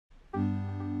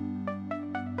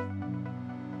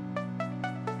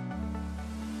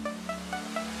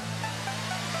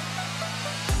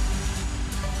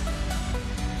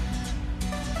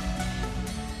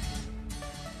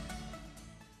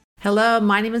Hello,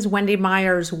 my name is Wendy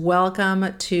Myers.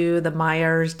 Welcome to the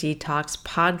Myers Detox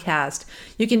Podcast.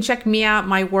 You can check me out,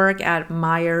 my work at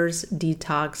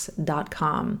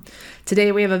myersdetox.com.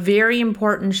 Today we have a very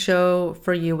important show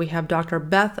for you. We have Dr.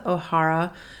 Beth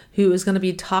O'Hara, who is going to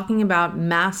be talking about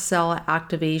mast cell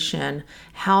activation,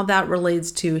 how that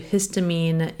relates to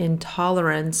histamine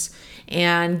intolerance,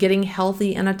 and getting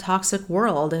healthy in a toxic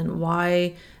world, and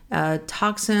why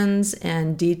toxins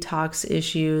and detox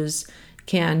issues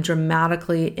can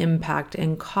dramatically impact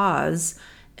and cause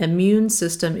immune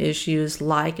system issues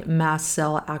like mast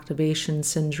cell activation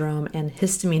syndrome and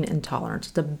histamine intolerance.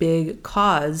 It's a big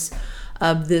cause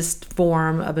of this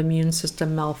form of immune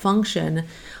system malfunction.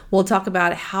 We'll talk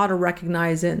about how to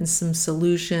recognize it and some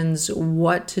solutions,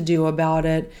 what to do about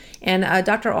it. And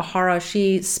Dr. O'Hara,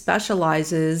 she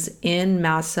specializes in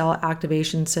mast cell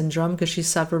activation syndrome because she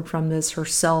suffered from this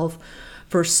herself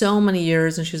for so many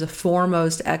years, and she's a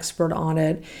foremost expert on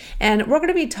it. And we're going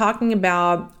to be talking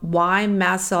about why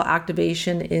mast cell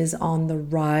activation is on the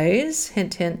rise,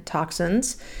 hint, hint,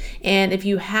 toxins. And if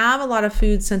you have a lot of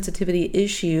food sensitivity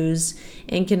issues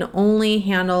and can only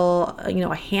handle,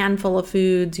 a handful of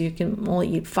foods, you can only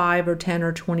eat 5 or 10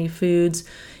 or 20 foods,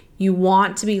 you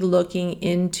want to be looking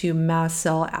into mast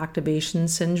cell activation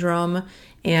syndrome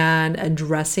and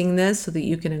addressing this so that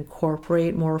you can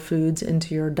incorporate more foods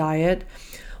into your diet.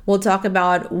 We'll talk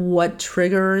about what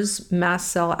triggers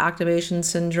mast cell activation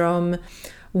syndrome,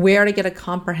 where to get a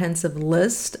comprehensive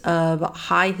list of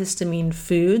high histamine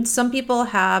foods. Some people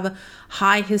have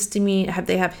high histamine,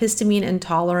 they have histamine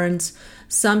intolerance.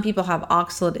 Some people have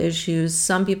oxalate issues.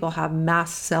 Some people have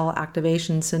mast cell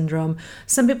activation syndrome.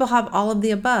 Some people have all of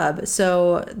the above.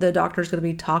 So the doctor is going to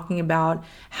be talking about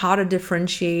how to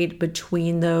differentiate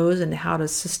between those and how to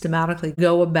systematically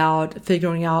go about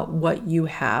figuring out what you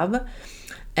have.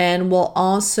 And we'll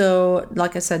also,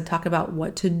 like I said, talk about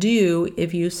what to do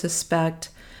if you suspect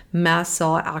mast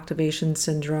cell activation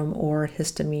syndrome or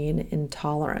histamine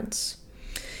intolerance.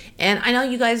 And I know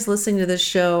you guys listening to this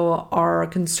show are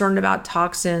concerned about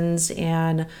toxins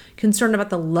and concerned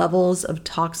about the levels of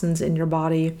toxins in your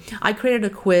body. I created a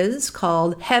quiz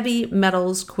called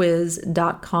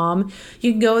heavymetalsquiz.com.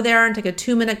 You can go there and take a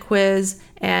 2-minute quiz,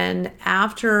 and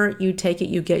after you take it,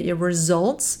 you get your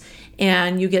results.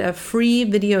 And you get a free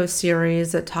video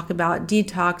series that talk about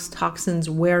detox, toxins,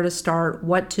 where to start,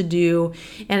 what to do,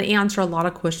 and answer a lot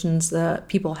of questions that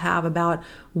people have about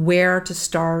where to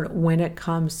start when it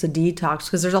comes to detox.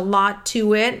 Because there's a lot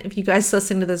to it, if you guys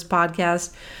listening to this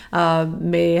podcast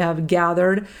may have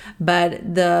gathered.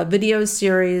 But the video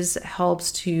series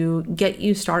helps to get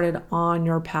you started on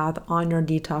your path, on your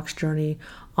detox journey,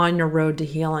 on your road to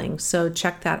healing. So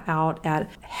check that out at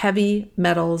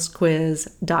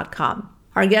heavymetalsquiz.com.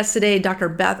 Our guest today, Dr.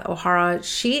 Beth O'Hara,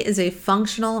 she is a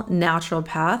functional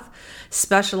naturopath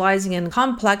specializing in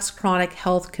complex chronic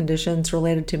health conditions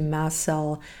related to mast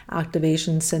cell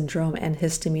activation syndrome and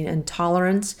histamine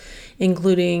intolerance,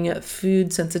 including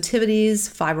food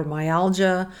sensitivities,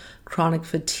 fibromyalgia, chronic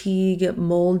fatigue,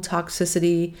 mold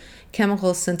toxicity,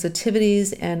 chemical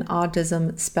sensitivities, and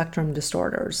autism spectrum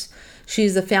disorders.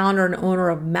 She's the founder and owner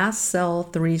of Mast Cell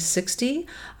 360,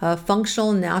 a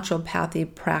functional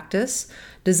naturopathy practice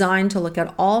designed to look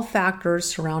at all factors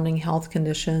surrounding health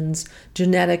conditions,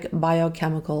 genetic,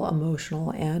 biochemical,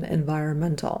 emotional, and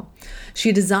environmental.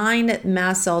 She designed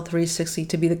Mast Cell 360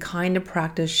 to be the kind of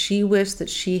practice she wished that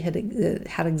she had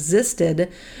existed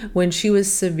when she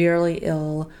was severely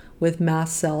ill with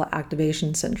mast cell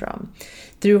activation syndrome.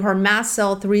 Through her Mast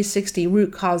Cell 360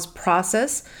 root cause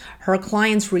process, her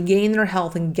clients regain their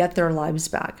health and get their lives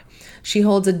back. She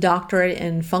holds a doctorate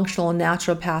in functional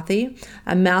naturopathy,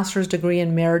 a master's degree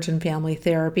in marriage and family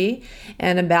therapy,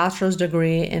 and a bachelor's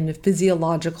degree in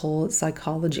physiological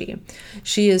psychology.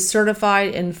 She is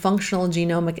certified in functional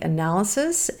genomic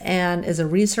analysis and is a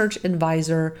research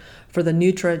advisor for the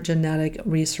Nutrigenetic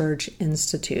Research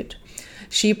Institute.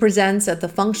 She presents at the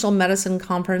Functional Medicine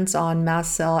Conference on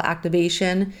mast cell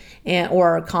activation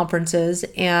or conferences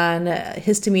and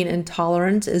histamine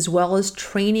intolerance, as well as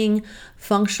training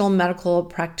functional medical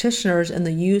practitioners in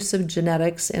the use of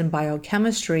genetics and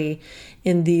biochemistry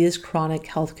in these chronic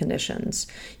health conditions.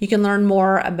 You can learn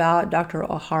more about Dr.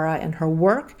 O'Hara and her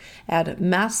work at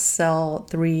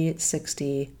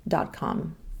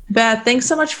mastcell360.com. Beth, thanks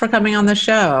so much for coming on the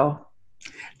show.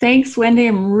 Thanks, Wendy.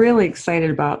 I'm really excited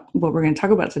about what we're going to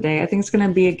talk about today. I think it's going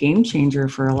to be a game changer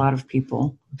for a lot of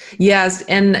people. Yes.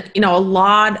 And, a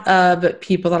lot of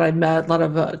people that I've met, a lot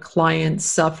of clients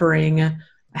suffering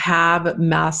have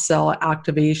mast cell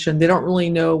activation. They don't really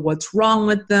know what's wrong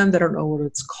with them. They don't know what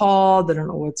it's called. They don't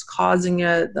know what's causing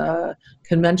it. The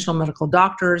conventional medical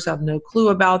doctors have no clue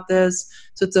about this.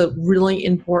 So it's a really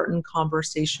important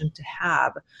conversation to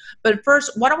have. But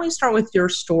first, why don't we start with your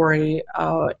story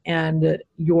and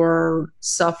your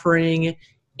suffering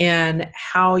and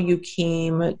how you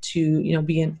came to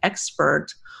be an expert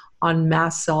on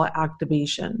mast cell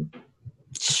activation.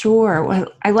 Sure. Well,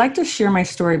 I like to share my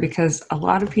story because a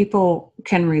lot of people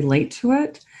can relate to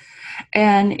it.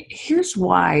 And here's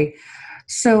why.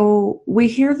 So we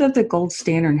hear that the gold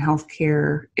standard in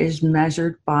healthcare is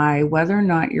measured by whether or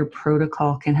not your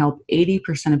protocol can help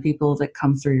 80% of people that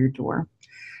come through your door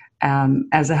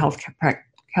as a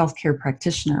healthcare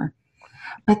practitioner.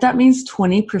 But that means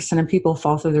 20% of people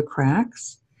fall through the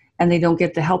cracks and they don't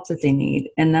get the help that they need.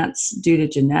 And that's due to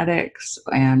genetics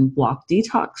and blocked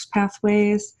detox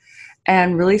pathways,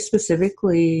 and really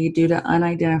specifically due to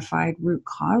unidentified root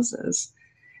causes.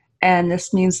 And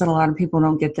this means that a lot of people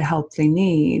don't get the help they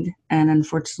need. And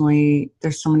unfortunately,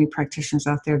 there's so many practitioners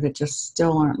out there that just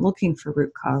still aren't looking for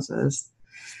root causes.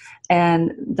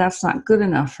 And that's not good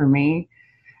enough for me.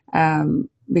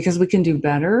 Because we can do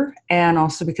better, and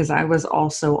also because I was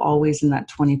also always in that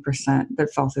 20%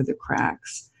 that fell through the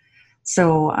cracks.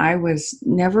 So I was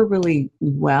never really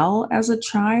well as a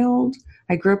child.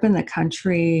 I grew up in the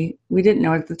country. We didn't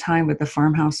know at the time, but the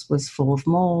farmhouse was full of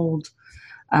mold.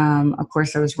 Of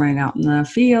course, I was running out in the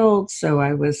field, so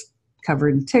I was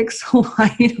covered in ticks.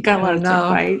 I got a lot of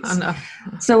tick bites.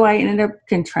 So I ended up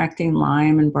contracting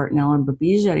Lyme and Bartonella and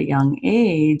Babesia at a young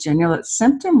age. I know that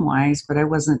symptom-wise, but I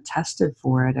wasn't tested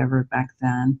for it ever back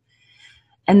then.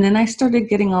 And then I started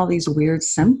getting all these weird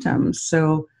symptoms.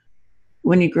 So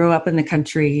when you grow up in the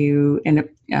country, you end up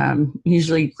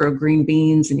usually grow green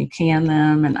beans and you can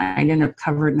them. And I ended up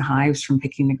covered in hives from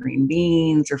picking the green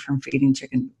beans or from feeding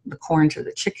the corn to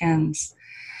the chickens.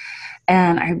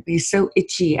 And I'd be so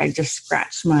itchy. I just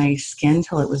scratched my skin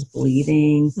till it was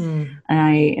bleeding. And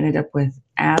I ended up with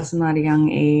asthma at a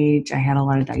young age. I had a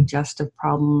lot of digestive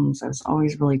problems. I was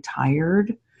always really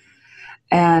tired.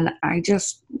 And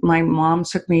my mom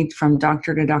took me from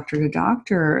doctor to doctor to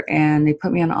doctor, and they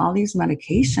put me on all these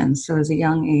medications. So as a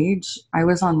young age, I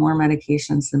was on more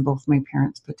medications than both my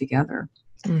parents put together.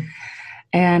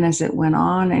 And as it went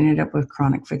on, I ended up with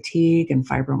chronic fatigue and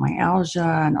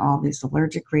fibromyalgia and all these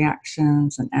allergic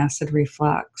reactions and acid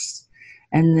reflux.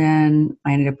 And then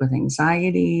I ended up with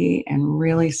anxiety and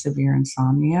really severe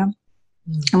insomnia.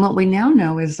 And what we now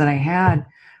know is that I had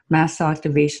mast cell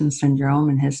activation syndrome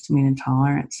and histamine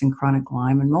intolerance and chronic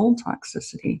Lyme and mold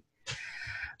toxicity.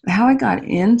 How I got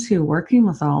into working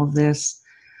with all of this,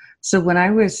 so when I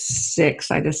was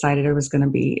 6, I decided I was going to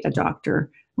be a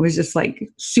doctor. I was just like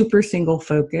super single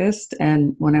focused.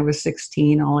 And when I was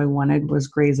 16, all I wanted was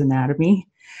Grey's Anatomy.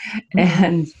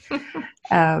 And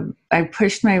I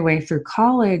pushed my way through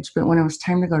college, but when it was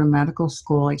time to go to medical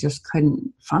school, I just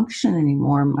couldn't function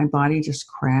anymore. My body just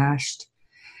crashed.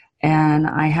 And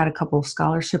I had a couple of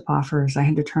scholarship offers. I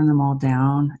had to turn them all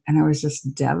down. And I was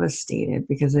just devastated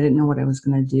because I didn't know what I was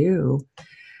going to do.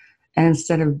 And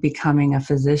instead of becoming a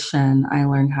physician, I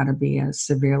learned how to be a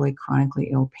severely chronically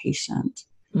ill patient.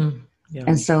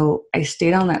 And so I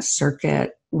stayed on that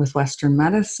circuit with Western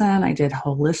medicine. I did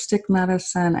holistic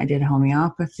medicine. I did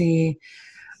homeopathy.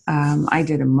 I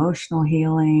did emotional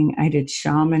healing. I did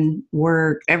shaman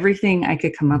work, everything I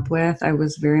could come up with. I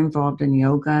was very involved in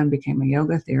yoga and became a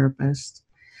yoga therapist.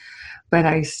 But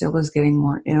I still was getting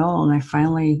more ill. And I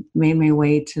finally made my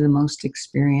way to the most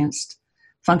experienced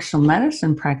functional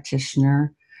medicine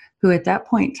practitioner, who at that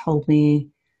point told me,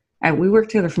 we worked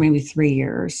together for maybe 3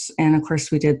 years. And of course,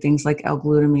 we did things like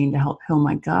L-glutamine to help heal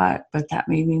my gut, but that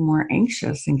made me more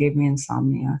anxious and gave me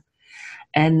insomnia.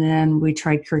 And then we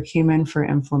tried curcumin for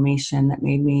inflammation that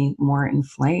made me more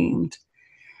inflamed.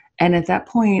 And at that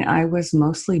point, I was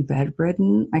mostly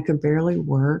bedridden. I could barely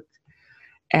work.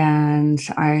 And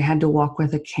I had to walk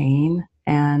with a cane.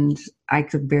 And I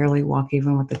could barely walk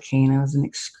even with a cane. I was in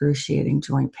excruciating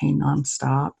joint pain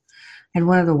nonstop. And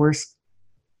one of the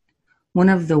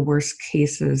worst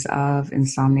cases of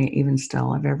insomnia, even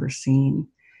still, I've ever seen.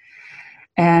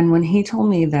 And when he told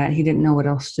me that he didn't know what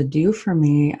else to do for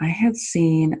me, I had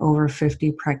seen over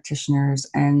 50 practitioners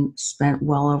and spent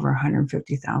well over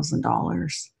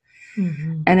 $150,000.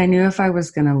 And I knew if I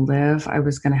was going to live, I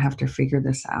was going to have to figure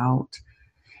this out.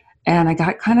 And I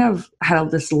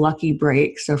had this lucky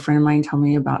break. So a friend of mine told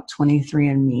me about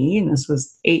 23andMe, and this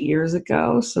was 8 years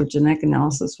ago. So genetic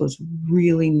analysis was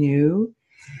really new.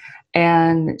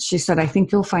 And she said, I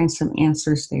think you'll find some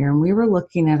answers there. And we were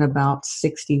looking at about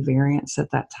 60 variants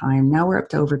at that time. Now we're up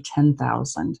to over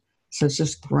 10,000 So it's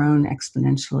just grown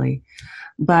exponentially.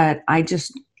 But I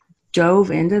just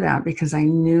dove into that because I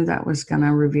knew that was going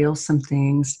to reveal some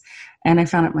things. And I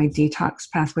found out my detox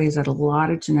pathways had a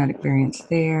lot of genetic variants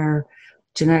there,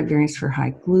 genetic variants for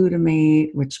high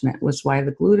glutamate, which was why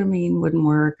the glutamine wouldn't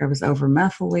work. I was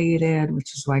overmethylated,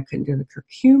 which is why I couldn't do the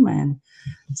curcumin.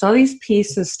 So all these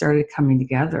pieces started coming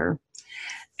together.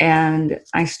 And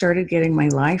I started getting my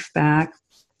life back.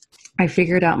 I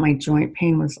figured out my joint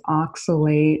pain was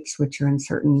oxalates, which are in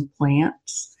certain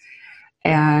plants.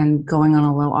 And going on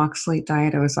a low oxalate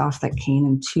diet, I was off that cane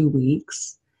in 2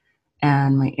 weeks.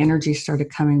 And my energy started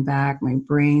coming back. My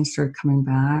brain started coming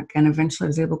back. And eventually I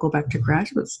was able to go back to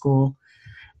graduate school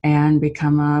and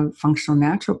become a functional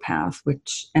naturopath,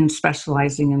 and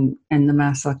specializing in the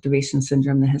mast cell activation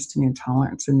syndrome, the histamine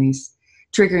intolerance, and these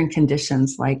triggering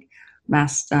conditions like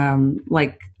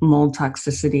like mold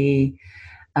toxicity,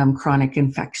 chronic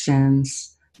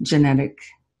infections, genetic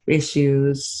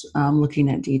issues, looking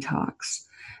at detox.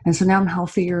 And so now I'm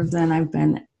healthier than I've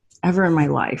been ever in my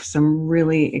life. So I'm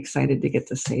really excited to get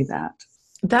to say that.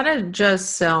 That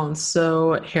just sounds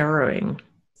so harrowing,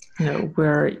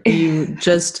 where you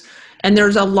just, and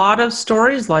there's a lot of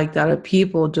stories like that of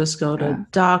people just go to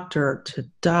doctor to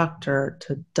doctor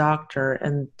to doctor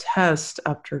and test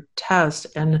after test,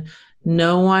 and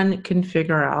no one can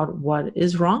figure out what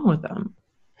is wrong with them.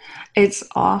 It's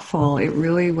awful. It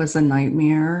really was a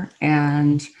nightmare.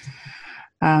 And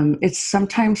it's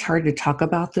sometimes hard to talk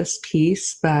about this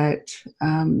piece, but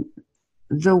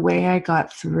the way I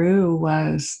got through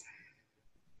was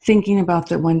thinking about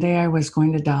that one day I was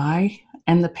going to die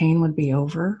and the pain would be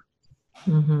over.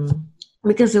 Mm-hmm.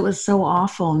 Because it was so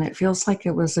awful, and it feels like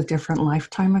it was a different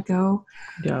lifetime ago.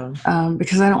 Yeah.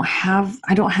 Because I don't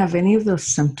have any of those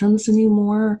symptoms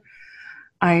anymore.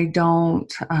 I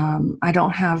don't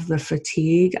have the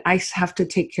fatigue. I have to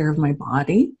take care of my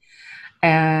body,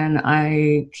 and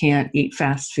I can't eat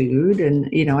fast food, and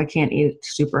I can't eat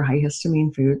super high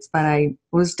histamine foods. But I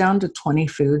was down to 20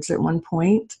 foods at one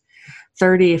point,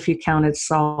 30 if you counted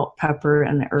salt, pepper,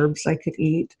 and the herbs I could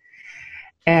eat.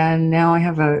 And now I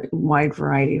have a wide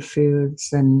variety of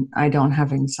foods, and I don't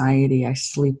have anxiety. I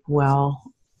sleep well,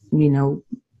 29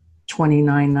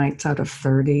 nights out of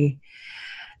 30.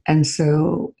 And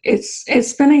so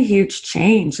it's been a huge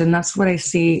change. And that's what I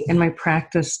see in my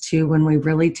practice too, when we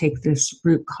really take this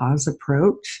root cause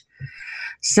approach.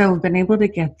 So I've been able to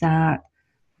get that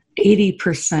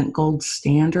 80% gold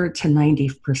standard to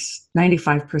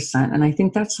 95%. And I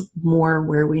think that's more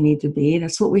where we need to be.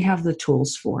 That's what we have the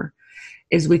tools for,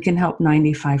 is we can help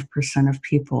 95% of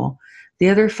people. The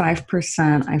other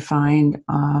 5% I find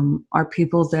are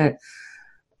people that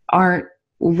aren't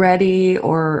ready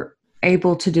or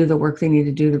able to do the work they need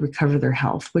to do to recover their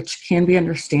health, which can be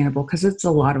understandable because it's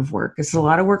a lot of work. It's a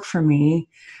lot of work for me.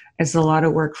 It's a lot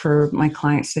of work for my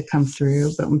clients to come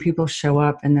through. But when people show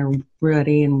up and they're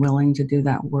ready and willing to do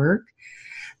that work,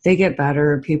 they get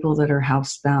better. People that are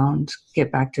housebound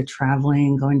get back to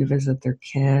traveling, going to visit their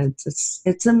kids.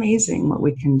 It's amazing what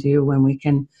we can do when we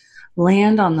can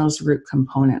land on those root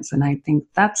components. And I think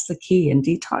that's the key. And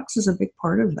detox is a big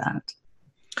part of that.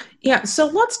 Yeah. So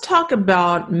let's talk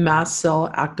about mast cell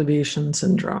activation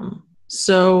syndrome.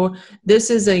 So this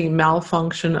is a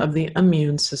malfunction of the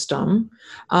immune system.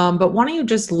 But why don't you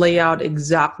just lay out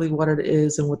exactly what it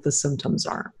is and what the symptoms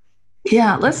are?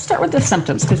 Yeah, let's start with the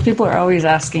symptoms, because people are always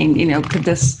asking, could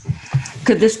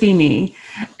this be me?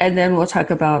 And then we'll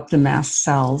talk about the mast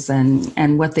cells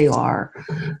and what they are.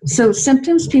 So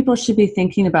symptoms people should be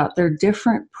thinking about, they're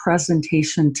different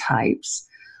presentation types.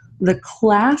 The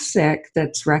classic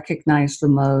that's recognized the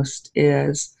most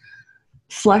is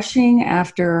flushing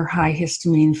after high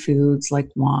histamine foods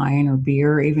like wine or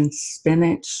beer, even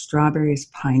spinach, strawberries,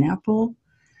 pineapple.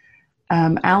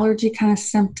 Allergy kind of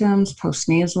symptoms,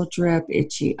 postnasal drip,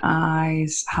 itchy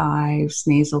eyes, hives,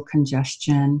 nasal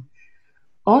congestion.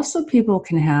 Also, people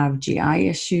can have GI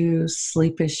issues,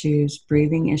 sleep issues,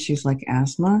 breathing issues like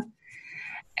asthma.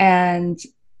 And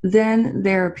then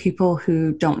there are people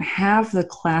who don't have the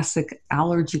classic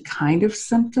allergy kind of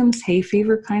symptoms, hay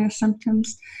fever kind of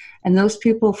symptoms. And those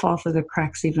people fall through the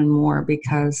cracks even more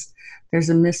because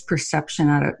there's a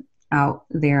misperception out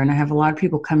there. And I have a lot of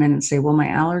people come in and say, well, my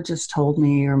allergist told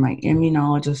me, or my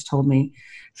immunologist told me,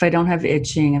 if I don't have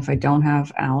itching, if I don't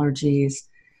have allergies,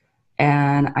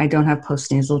 and I don't have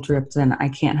postnasal drip, then I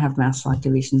can't have mast cell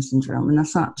activation syndrome. And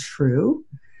that's not true.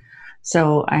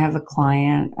 So I have a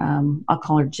client, I'll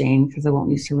call her Jane because I won't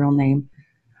use her real name,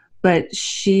 but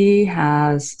she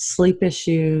has sleep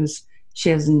issues, she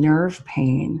has nerve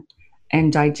pain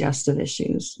and digestive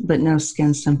issues, but no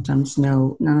skin symptoms,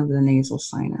 none of the nasal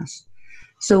sinus.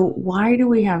 So why do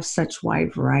we have such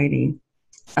wide variety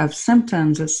of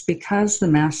symptoms? It's because the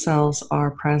mast cells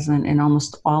are present in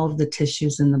almost all of the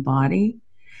tissues in the body.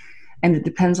 And it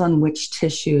depends on which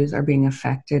tissues are being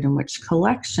affected and which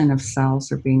collection of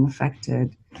cells are being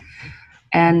affected.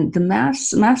 And the mast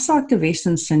cell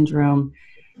activation syndrome,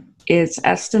 it's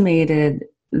estimated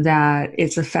that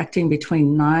it's affecting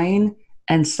between 9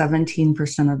 and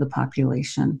 17% of the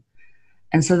population.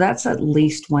 And so that's at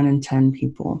least 1 in 10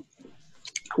 people.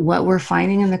 What we're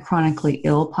finding in the chronically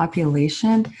ill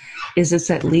population is it's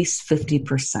at least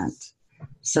 50%.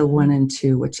 So 1 in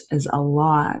 2, which is a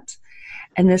lot.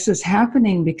 And this is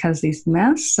happening because these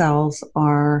mast cells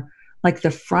are like the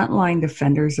frontline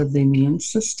defenders of the immune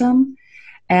system.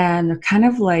 And they're kind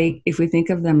of like, if we think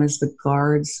of them as the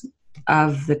guards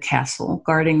of the castle,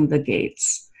 guarding the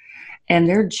gates. And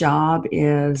their job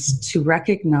is to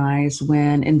recognize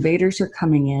when invaders are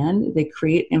coming in. They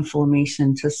create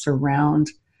inflammation to surround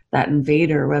that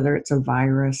invader, whether it's a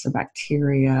virus, a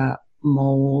bacteria,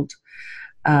 mold,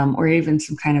 or even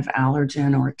some kind of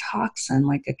allergen or toxin,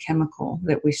 like a chemical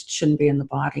that we shouldn't be in the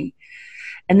body.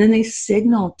 And then they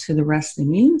signal to the rest of the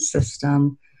immune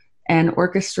system and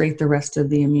orchestrate the rest of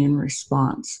the immune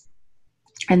response.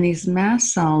 And these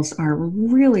mast cells are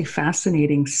really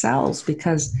fascinating cells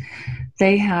because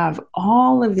they have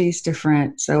all of these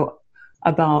different, so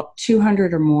about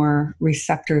 200 or more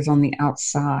receptors on the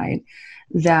outside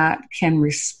that can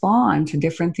respond to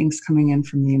different things coming in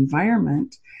from the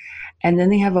environment. And then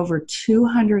they have over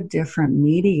 200 different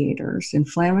mediators,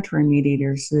 inflammatory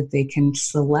mediators, that they can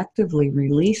selectively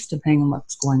release depending on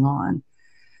what's going on.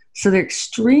 So they're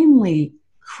extremely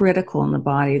critical in the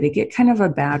body. They get kind of a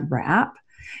bad rap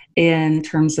in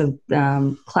terms of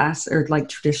class or like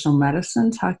traditional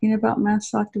medicine talking about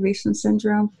mast cell activation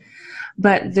syndrome,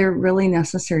 but they're really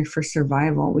necessary for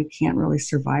survival. We can't really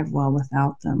survive well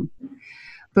without them.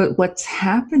 But what's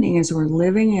happening is we're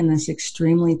living in this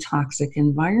extremely toxic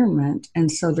environment,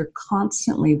 and so they're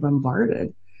constantly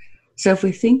bombarded. So if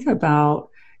we think about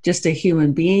just a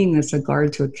human being that's a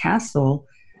guard to a castle,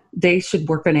 they should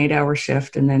work an 8-hour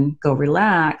shift and then go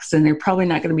relax, and they're probably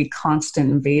not going to be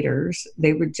constant invaders.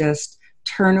 They would just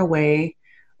turn away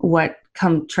what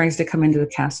tries to come into the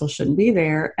castle shouldn't be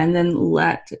there, and then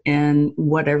let in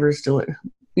whatever's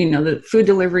the food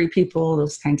delivery people,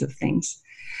 those kinds of things.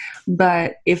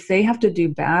 But if they have to do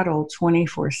battle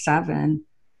 24/7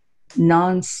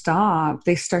 nonstop,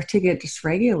 they start to get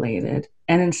dysregulated.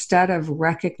 And instead of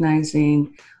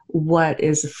recognizing what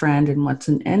is a friend and what's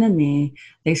an enemy,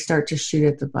 they start to shoot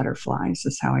at the butterflies,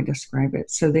 is how I describe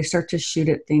it. So they start to shoot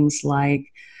at things like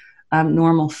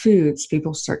normal foods.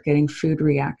 People start getting food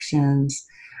reactions.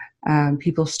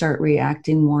 People start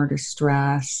reacting more to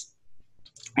stress.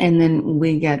 And then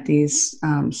we get these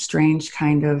strange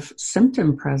kind of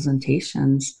symptom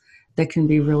presentations that can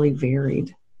be really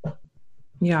varied.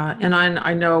 Yeah. And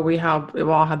I know we've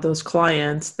all had those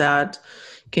clients that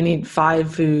can eat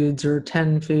 5 foods or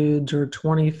 10 foods or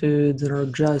 20 foods and are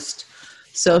just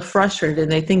so frustrated, and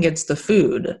they think it's the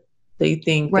food. They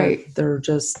think right.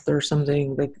 that there's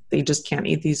something like they just can't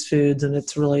eat these foods, and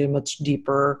it's really a much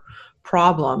deeper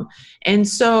problem. And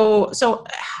so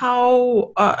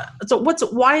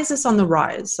why is this on the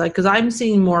rise? Like, because I'm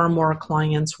seeing more and more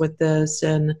clients with this,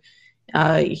 and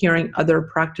hearing other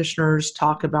practitioners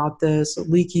talk about this,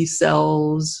 leaky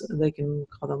cells, they can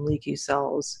call them leaky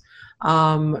cells.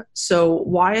 So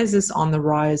why is this on the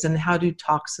rise, and how do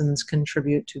toxins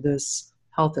contribute to this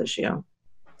health issue?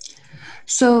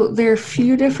 So there are a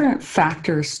few different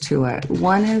factors to it.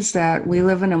 One is that we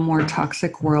live in a more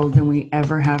toxic world than we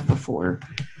ever have before.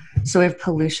 So we have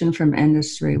pollution from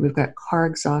industry. We've got car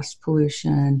exhaust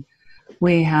pollution.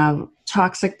 We have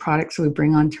toxic products that we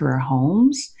bring onto our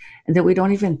homes that we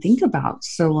don't even think about.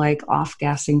 So like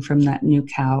off-gassing from that new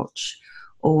couch.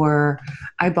 Or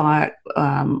I bought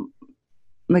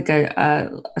like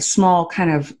a small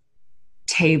kind of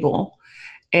table,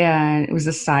 and it was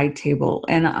a side table,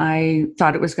 and I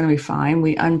thought it was going to be fine.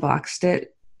 We unboxed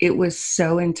it. It was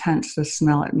so intense, the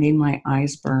smell, it made my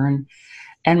eyes burn.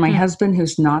 And my husband,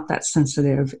 who's not that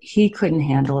sensitive, he couldn't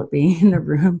handle it being in the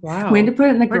room. Wow. We had to put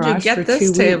it in the Where'd garage you get for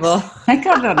this 2 table? weeks. I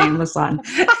got it on Amazon.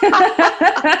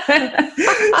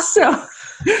 So,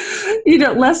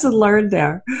 lesson learned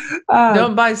there.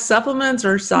 Don't buy supplements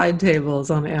or side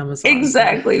tables on Amazon.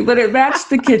 Exactly, but it matched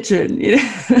the kitchen.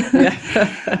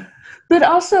 Yeah. But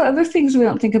also other things we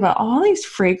don't think about, all these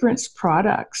fragrance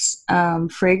products,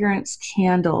 fragrance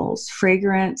candles,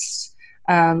 fragrance,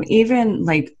 even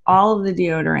like all of the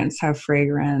deodorants have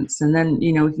fragrance. And then,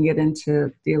 we can get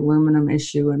into the aluminum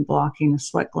issue and blocking the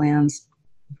sweat glands.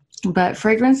 But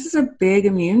fragrance is a big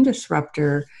immune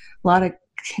disruptor. A lot of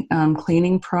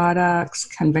cleaning products,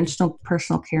 conventional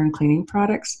personal care and cleaning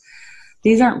products,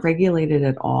 these aren't regulated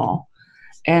at all.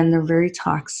 And they're very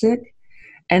toxic.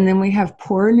 And then we have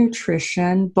poor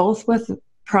nutrition, both with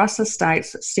processed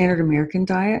diets, standard American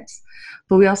diets,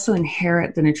 but we also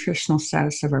inherit the nutritional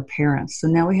status of our parents. So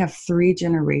now we have 3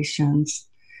 generations,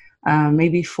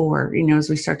 maybe 4, as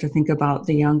we start to think about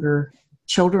the younger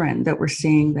children that we're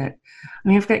seeing that,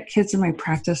 I've got kids in my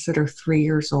practice that are 3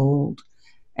 years old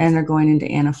and they're going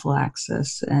into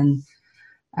anaphylaxis and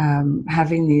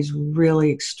having these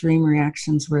really extreme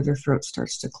reactions where their throat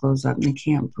starts to close up and they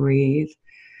can't breathe.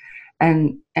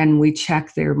 And we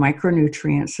check their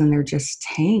micronutrients and they're just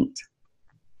tanked.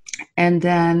 And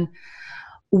then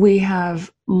we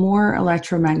have more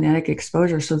electromagnetic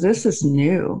exposure. So this is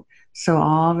new. So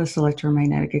all this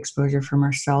electromagnetic exposure from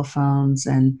our cell phones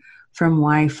and from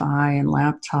Wi-Fi and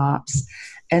laptops.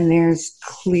 And there's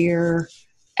clear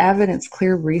evidence,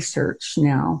 clear research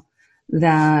now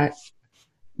that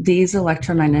these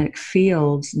electromagnetic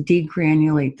fields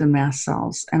degranulate the mast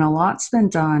cells. And a lot's been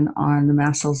done on the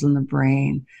mast cells in the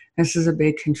brain. This is a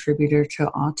big contributor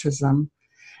to autism.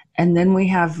 And then we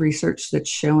have research that's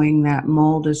showing that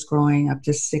mold is growing up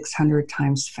to 600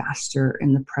 times faster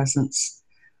in the presence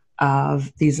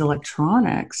of these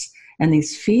electronics and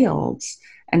these fields.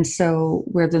 And so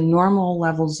where the normal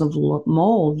levels of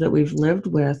mold that we've lived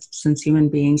with since human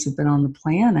beings have been on the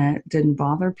planet didn't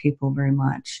bother people very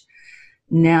much,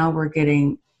 now we're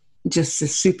getting just a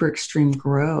super extreme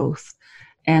growth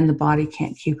and the body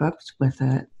can't keep up with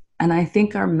it. And I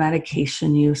think our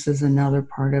medication use is another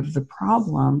part of the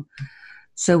problem.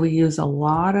 So we use a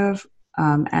lot of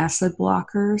acid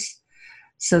blockers.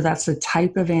 So that's a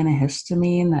type of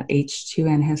antihistamine, that H2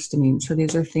 antihistamine. So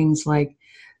these are things like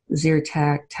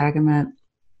Zyrtec, Tagamet,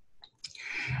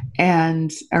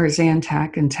 or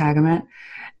Zantac and Tagamet.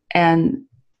 And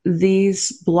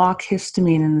these block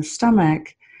histamine in the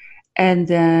stomach. And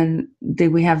then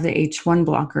we have the H1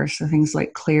 blockers, so things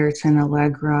like Claritin,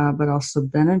 Allegra, but also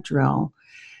Benadryl.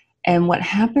 And what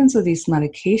happens with these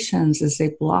medications is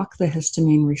they block the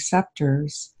histamine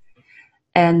receptors.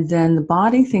 And then the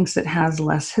body thinks it has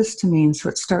less histamine, so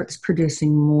it starts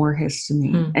producing more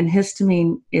histamine. And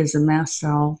histamine is a mast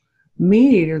cell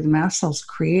mediator. The mast cells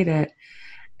create it.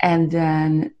 And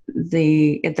then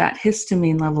that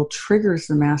histamine level triggers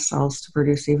the mast cells to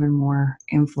produce even more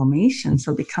inflammation.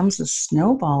 So it becomes a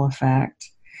snowball effect.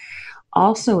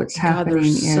 Also, what's happening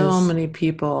there's so many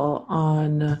people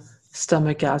on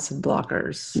stomach acid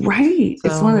blockers. Right.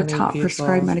 So it's one of the top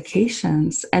prescribed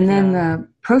medications. And then the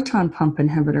proton pump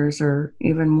inhibitors are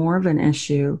even more of an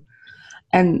issue.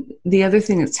 And the other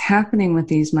thing that's happening with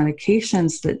these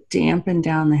medications that dampen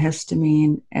down the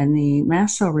histamine and the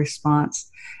mast cell response,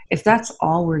 if that's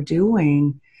all we're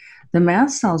doing, the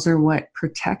mast cells are what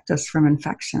protect us from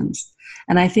infections.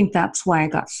 And I think that's why I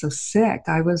got so sick.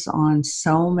 I was on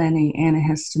so many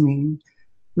antihistamine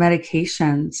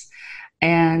medications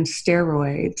and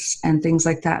steroids and things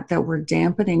like that that were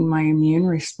dampening my immune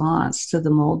response to the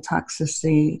mold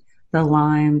toxicity, the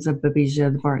Lyme, the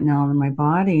Babesia, the Bartonella in my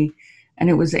body. And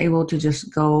it was able to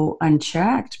just go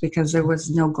unchecked because there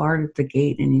was no guard at the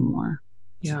gate anymore.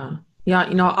 Yeah. Yeah.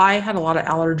 I had a lot of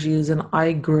allergies and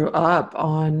I grew up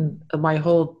on my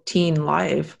whole teen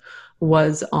life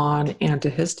was on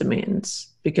antihistamines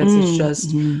because it's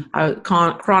just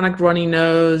chronic runny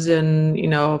nose and,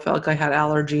 I felt like I had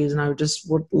allergies and I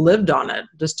just lived on it,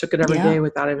 just took it every day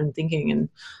without even thinking. And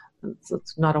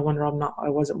it's not a wonder I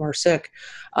wasn't more sick.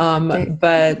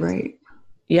 Right.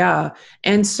 Yeah.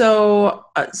 And so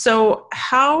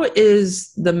how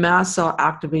is the mast cell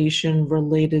activation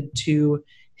related to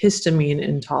histamine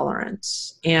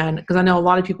intolerance? And because I know a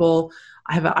lot of people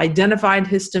have identified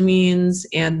histamines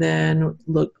and then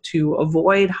look to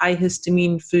avoid high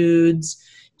histamine foods.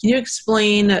 Can you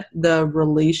explain the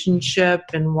relationship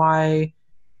and why?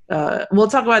 We'll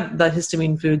talk about the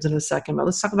histamine foods in a second, but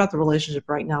let's talk about the relationship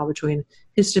right now between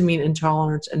histamine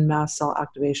intolerance and mast cell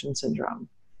activation syndrome.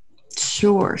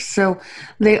 Sure. So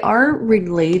they are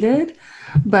related,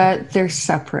 but they're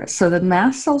separate. So the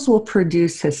mast cells will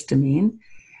produce histamine,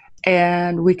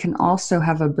 and we can also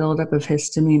have a buildup of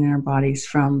histamine in our bodies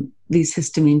from these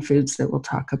histamine foods that we'll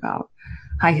talk about,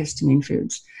 high histamine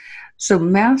foods. So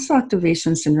mast cell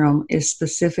activation syndrome is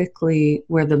specifically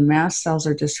where the mast cells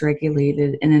are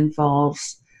dysregulated and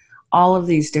involves all of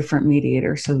these different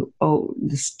mediators. So,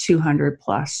 this 200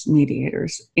 plus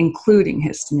mediators, including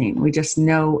histamine. We just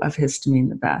know of histamine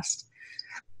the best,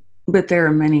 but there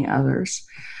are many others.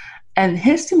 And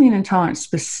histamine intolerance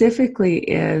specifically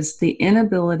is the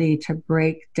inability to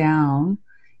break down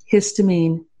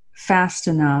histamine fast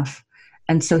enough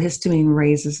And so histamine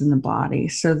raises in the body.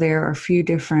 So there are a few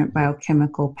different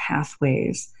biochemical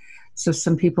pathways. So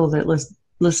some people that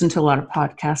listen to a lot of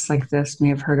podcasts like this may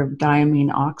have heard of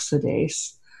diamine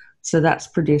oxidase. So that's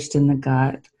produced in the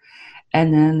gut.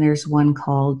 And then there's one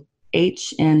called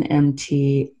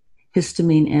HNMT,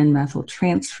 histamine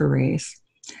N-methyltransferase.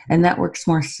 And that works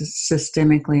more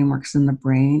systemically and works in the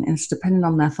brain. And it's dependent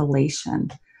on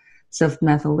methylation. So if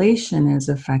methylation is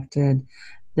affected,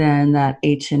 then that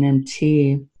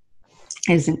HNMT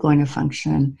isn't going to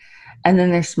function. And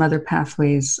then there's some other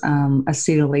pathways.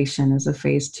 Acetylation is a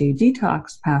phase 2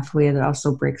 detox pathway that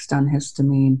also breaks down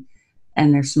histamine.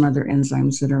 And there's some other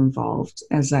enzymes that are involved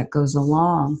as that goes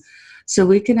along. So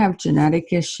we can have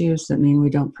genetic issues that mean we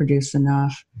don't produce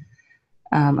enough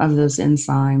of those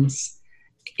enzymes.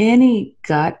 Any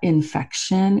gut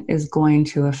infection is going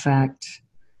to affect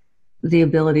the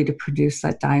ability to produce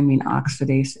that diamine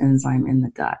oxidase enzyme in the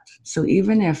gut. So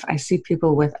even if I see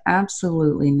people with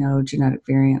absolutely no genetic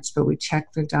variants, but we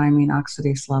check their diamine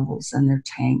oxidase levels and they're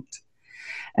tanked.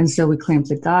 And so we clamp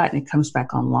the gut and it comes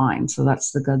back online. So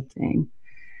that's the good thing.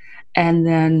 And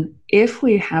then if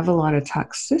we have a lot of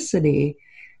toxicity,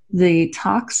 the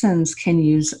toxins can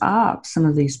use up some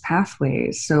of these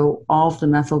pathways. So all of the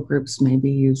methyl groups may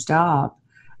be used up.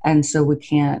 And so we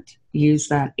can't use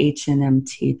that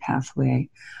HNMT pathway.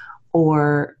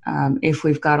 Or if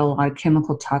we've got a lot of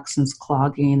chemical toxins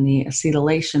clogging the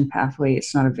acetylation pathway,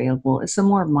 it's not available. It's a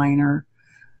more minor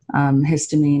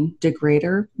histamine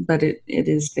degrader, but it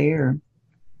is there.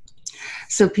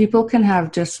 So people can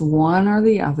have just one or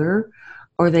the other,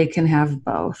 or they can have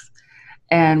both.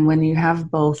 And when you have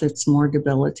both, it's more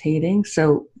debilitating.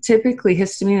 So typically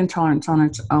histamine intolerance on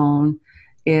its own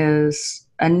is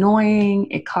annoying.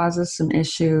 It causes some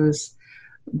issues,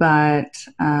 but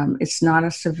it's not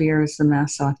as severe as the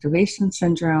mast cell activation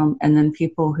syndrome. And then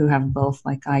people who have both,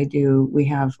 like I do, we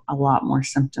have a lot more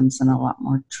symptoms and a lot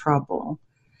more trouble.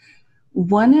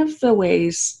 One of the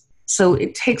ways, so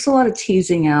it takes a lot of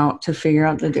teasing out to figure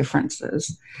out the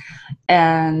differences.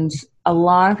 And a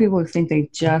lot of people who think they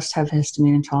just have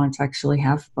histamine intolerance actually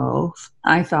have both.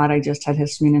 I thought I just had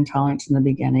histamine intolerance in the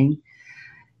beginning.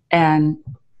 And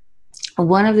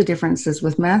one of the differences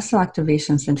with mast cell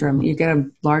activation syndrome, you get a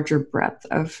larger breadth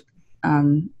of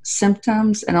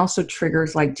symptoms, and also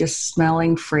triggers like just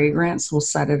smelling fragrance will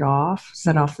set off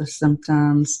the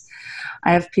symptoms.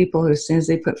 I have people who, as soon as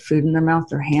they put food in their mouth,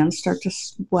 their hands start to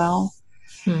swell.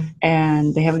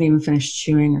 And they haven't even finished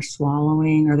chewing or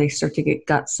swallowing, or they start to get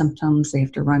gut symptoms. They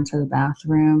have to run to the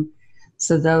bathroom.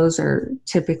 So those are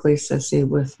typically associated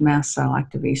with mast cell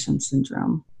activation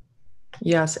syndrome.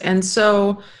 Yes. And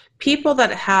so people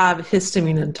that have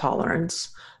histamine intolerance,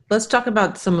 let's talk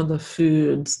about some of the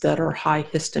foods that are high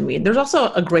histamine. There's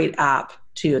also a great app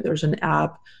too. There's an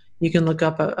app you can look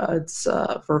up. It's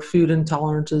for food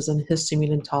intolerances and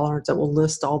histamine intolerance. That will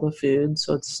list all the foods.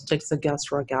 So it takes the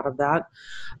guesswork out of that.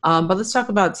 But let's talk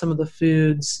about some of the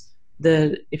foods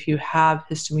that if you have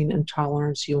histamine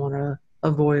intolerance, you want to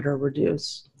avoid or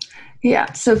reduce.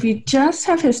 Yeah, so if you just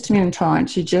have histamine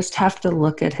intolerance, you just have to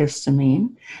look at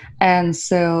histamine. And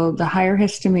so the higher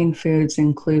histamine foods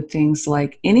include things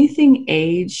like anything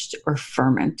aged or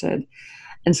fermented.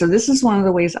 And so this is one of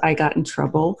the ways I got in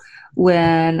trouble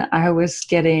when I was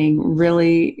getting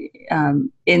really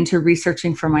into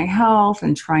researching for my health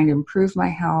and trying to improve my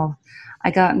health.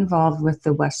 I got involved with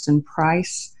the Weston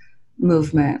Price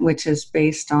movement, which is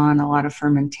based on a lot of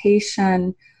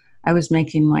fermentation. I was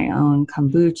making my own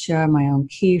kombucha, my own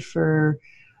kefir.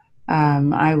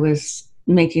 I was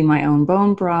making my own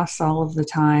bone broths all of the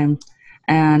time,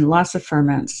 and lots of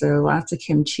ferments, so lots of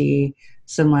kimchi.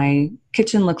 So my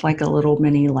kitchen looked like a little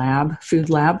mini lab, food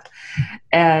lab.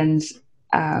 And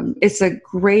it's a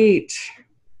great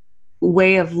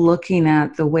way of looking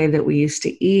at the way that we used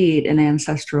to eat and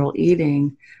ancestral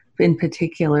eating in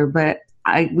particular. But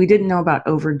we didn't know about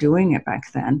overdoing it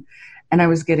back then. And I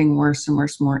was getting worse and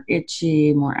worse, more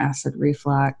itchy, more acid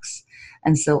reflux.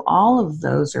 And so all of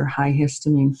those are high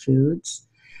histamine foods.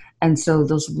 And so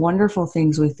those wonderful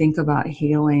things we think about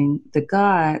healing the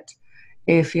gut,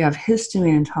 if you have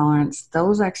histamine intolerance,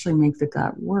 those actually make the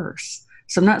gut worse.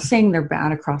 So I'm not saying they're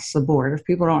bad across the board. If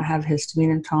people don't have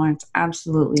histamine intolerance,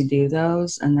 absolutely do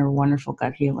those, and they're wonderful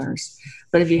gut healers.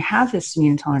 But if you have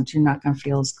histamine intolerance, you're not going to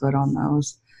feel as good on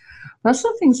those. Those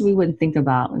are things we wouldn't think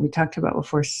about. Like we talked about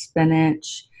before,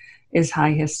 spinach is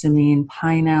high histamine,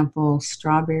 pineapple,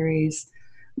 strawberries,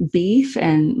 beef,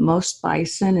 and most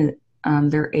bison,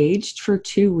 they're aged for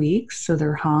 2 weeks, so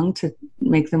they're hung to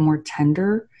make them more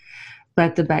tender.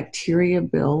 But the bacteria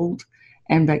build,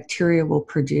 and bacteria will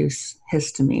produce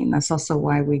histamine. That's also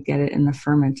why we get it in the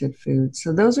fermented foods.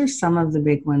 So those are some of the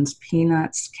big ones: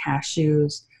 peanuts,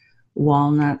 cashews,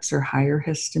 walnuts are higher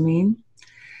histamine.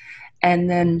 And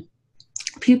then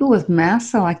people with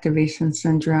mast cell activation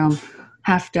syndrome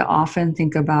have to often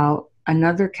think about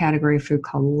another category of food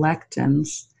called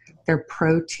lectins. They're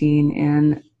protein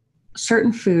in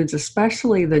certain foods,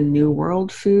 especially the New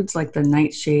World foods like the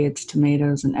nightshades,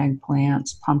 tomatoes and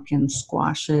eggplants, pumpkins,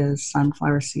 squashes,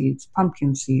 sunflower seeds,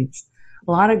 pumpkin seeds,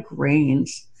 a lot of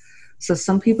grains. So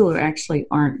some people who actually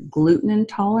aren't gluten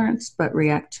intolerant but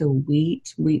react to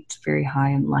wheat. Wheat's very high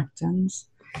in lectins.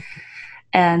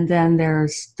 And then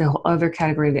there's the other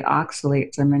category, the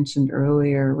oxalates I mentioned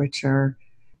earlier, which are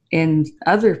in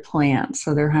other plants.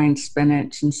 So they're high in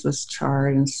spinach and Swiss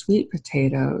chard and sweet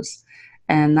potatoes.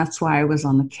 And that's why I was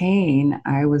on the cane.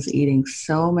 I was eating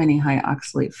so many high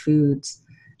oxalate foods.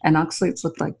 And oxalates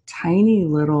look like tiny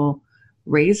little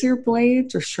razor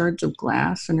blades or shards of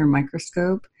glass under a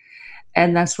microscope.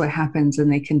 And that's what happens,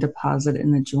 and they can deposit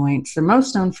in the joints. They're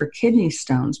most known for kidney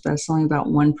stones, but it's only about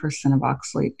 1% of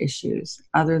oxalate issues.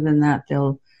 Other than that,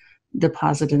 they'll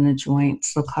deposit in the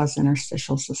joints. They'll cause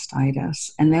interstitial cystitis.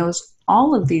 And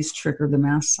all of these trigger the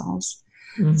mast cells.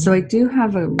 Mm-hmm. So I do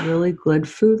have a really good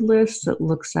food list that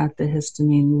looks at the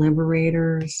histamine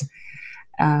liberators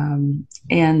and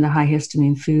the high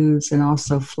histamine foods, and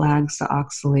also flags the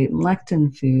oxalate and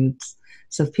lectin foods.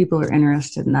 So if people are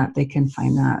interested in that, they can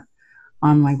find that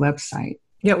on my website.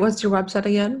 Yeah, what's your website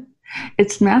again?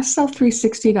 It's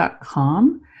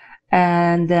mastcell360.com.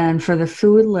 And then for the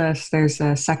food list, there's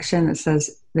a section that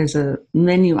says, there's a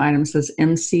menu item that says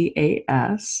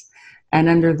MCAS. And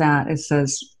under that, it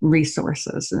says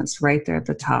resources. And it's right there at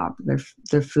the top,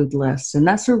 the food list. And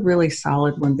that's a really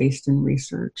solid one based in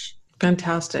research.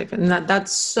 Fantastic. And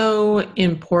that's so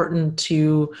important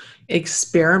to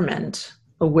experiment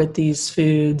with these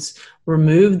foods,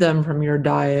 remove them from your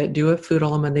diet, do a food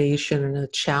elimination and a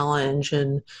challenge,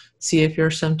 and see if your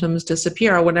symptoms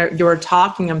disappear. When you were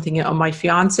talking, I'm thinking, oh, my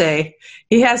fiance,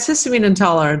 he has histamine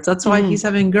intolerance. That's why he's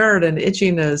having GERD and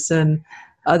itchiness and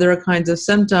other kinds of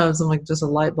symptoms. I'm like, just a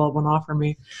light bulb went off for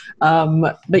me.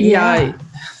 But yeah,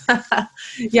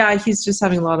 he's just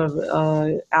having a lot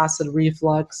of acid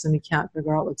reflux and he can't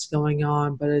figure out what's going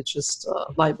on, but it's just a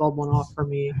light bulb went off for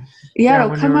me. Yeah,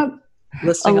 it'll come up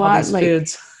listing all these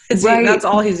foods. Right. That's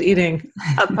all he's eating.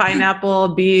 A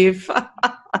pineapple, beef.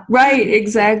 Right,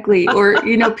 exactly. Or,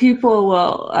 people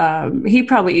will, he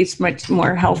probably eats much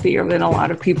more healthier than a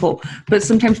lot of people, but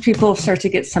sometimes people start to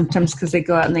get symptoms because they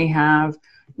go out and they have,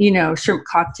 shrimp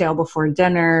cocktail before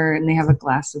dinner, and they have a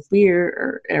glass of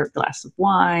beer or a glass of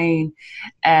wine.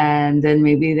 And then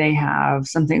maybe they have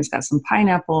something that's got some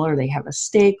pineapple, or they have a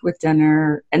steak with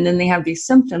dinner, and then they have these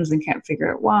symptoms and can't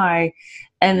figure out why.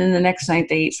 And then the next night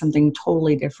they eat something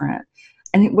totally different.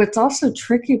 And what's also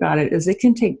tricky about it is it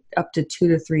can take up to 2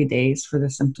 to 3 days for the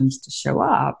symptoms to show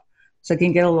up. So it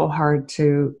can get a little hard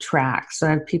to track. So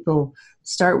I have people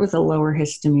start with a lower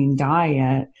histamine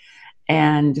diet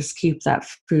and just keep that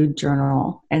food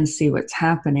journal and see what's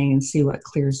happening and see what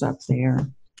clears up there.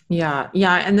 Yeah.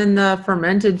 And then the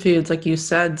fermented foods, like you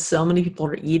said, so many people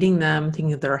are eating them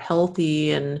thinking that they're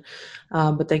healthy, and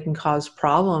but they can cause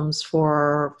problems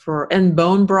and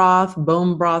bone broth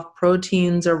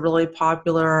proteins are really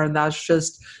popular, and that's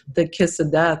just the kiss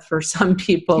of death for some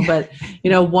people. But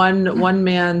one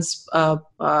man's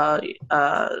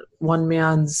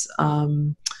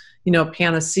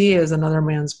panacea is another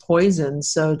man's poison.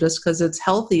 So just because it's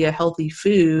healthy, a healthy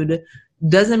food,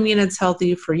 doesn't mean it's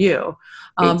healthy for you.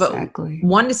 Exactly. But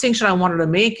one distinction I wanted to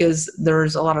make is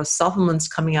there's a lot of supplements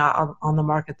coming out on the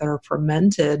market that are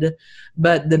fermented,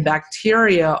 but the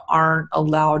bacteria aren't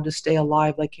allowed to stay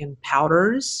alive like in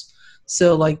powders.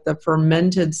 So like the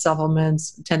fermented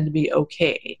supplements tend to be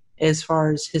okay as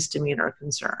far as histamine are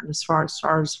concerned, as far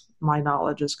as my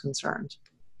knowledge is concerned.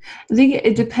 I think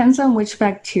it depends on which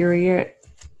bacteria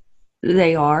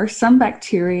they are. Some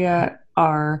bacteria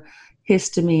are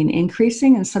histamine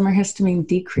increasing and some are histamine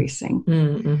decreasing.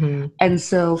 Mm-hmm. And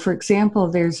so, for example,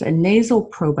 there's a nasal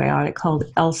probiotic called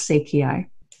L-Sakei.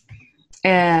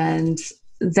 And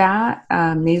that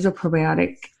nasal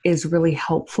probiotic is really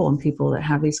helpful in people that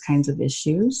have these kinds of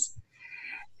issues.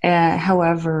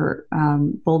 However,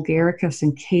 Bulgaricus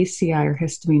and Casei are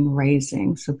histamine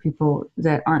raising. So people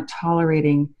that aren't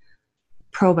tolerating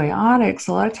probiotics,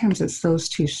 a lot of times it's those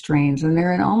two strains, and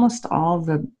they're in almost all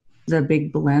the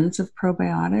big blends of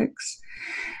probiotics.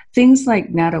 Things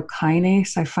like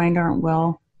nattokinase I find aren't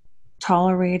well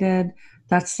tolerated.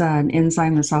 That's an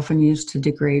enzyme that's often used to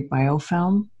degrade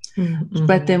biofilm. Mm-hmm.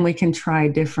 But then we can try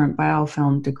different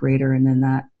biofilm degrader, and then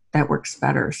that that works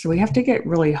better. So we have to get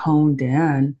really honed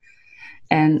in.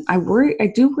 And I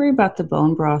do worry about the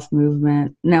bone broth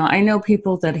movement. Now, I know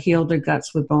people that heal their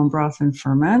guts with bone broth and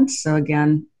ferments. So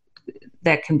again,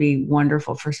 that can be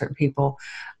wonderful for certain people.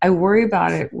 I worry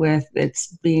about it with it's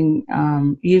being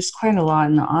used quite a lot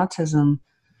in the autism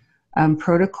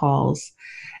protocols.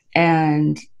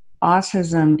 And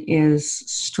autism is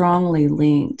strongly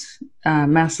linked,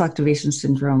 mast cell activation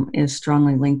syndrome is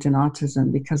strongly linked in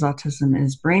autism because autism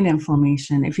is brain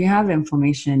inflammation. If you have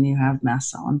inflammation, you have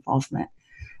mast cell involvement.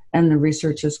 And the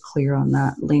research is clear on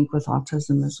that link with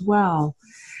autism as well.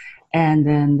 And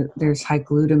then there's high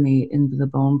glutamate in the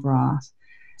bone broth.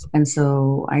 And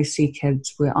so I see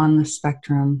kids on the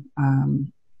spectrum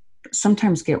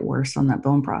sometimes get worse on that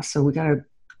bone broth. So we got to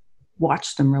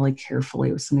watch them really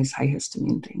carefully with some of these high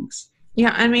histamine things.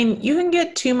 Yeah, I mean, you can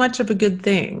get too much of a good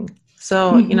thing.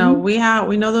 So, you know, we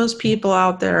know those people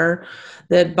out there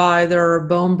that buy their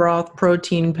bone broth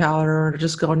protein powder and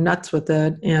just go nuts with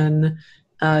it and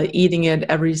eating it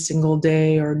every single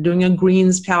day, or doing a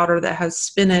greens powder that has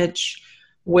spinach,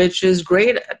 which is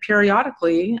great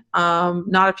periodically,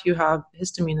 not if you have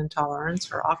histamine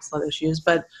intolerance or oxalate issues,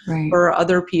 but for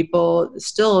other people,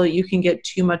 still, you can get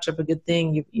too much of a good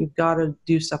thing. You've got to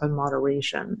do stuff in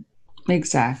moderation.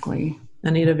 Exactly.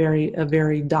 And eat a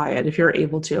varied diet if you're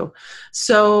able to.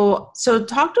 So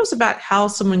talk to us about how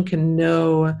someone can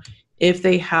know if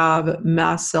they have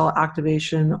mast cell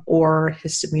activation or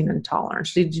histamine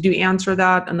intolerance. Did you answer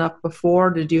that enough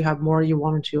before? Did you have more you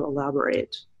wanted to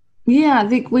elaborate? Yeah, I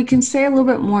think we can say a little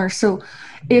bit more. So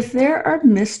if there are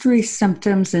mystery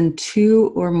symptoms in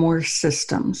 2 or more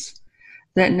systems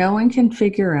that no one can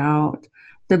figure out,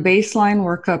 the baseline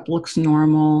workup looks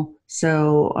normal.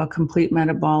 So a complete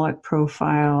metabolic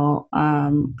profile,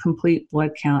 complete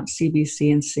blood count,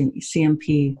 CBC and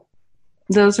CMP.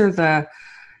 Those are the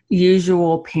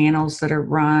usual panels that are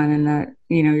run in the,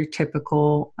 your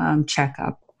typical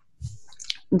checkup.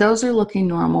 Those are looking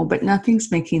normal, but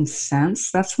nothing's making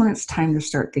sense. That's when it's time to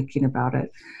start thinking about it.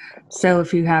 So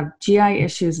if you have GI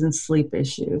issues and sleep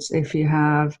issues, if you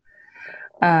have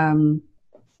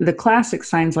the classic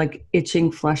signs like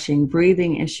itching, flushing,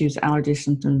 breathing issues, allergy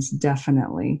symptoms,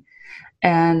 definitely.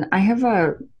 And I have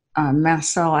a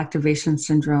mast cell activation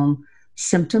syndrome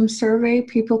symptom survey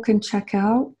people can check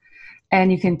out. And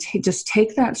you can just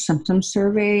take that symptom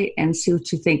survey and see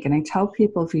what you think. And I tell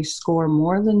people if you score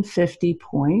more than 50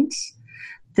 points,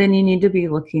 then you need to be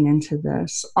looking into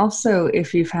this. Also,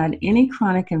 if you've had any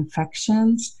chronic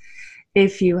infections,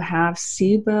 if you have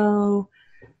SIBO,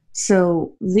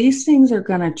 so these things are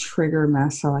going to trigger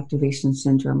mast cell activation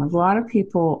syndrome. A lot of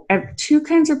people have 2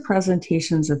 kinds of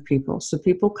presentations of people. So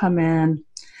people come in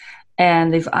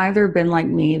and they've either been like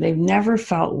me, they've never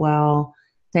felt well,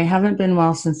 they haven't been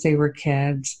well since they were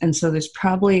kids. And so there's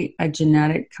probably a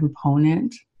genetic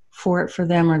component for it for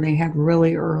them, or they had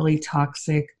really early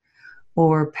toxic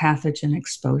or pathogen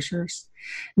exposures.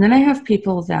 And then I have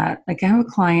people that, like I have a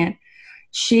client,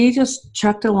 she just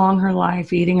chucked along her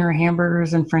life eating her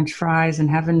hamburgers and French fries and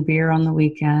having beer on the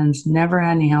weekends, never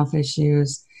had any health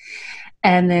issues.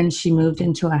 And then she moved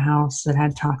into a house that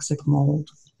had toxic mold.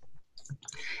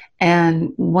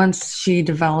 And once she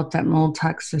developed that mold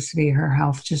toxicity, her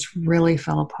health just really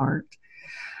fell apart.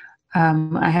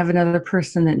 I have another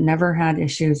person that never had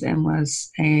issues and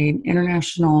was an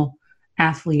international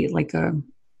athlete, like a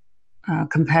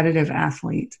competitive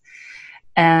athlete,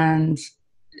 and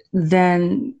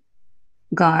then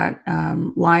got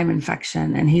Lyme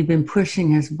infection, and he'd been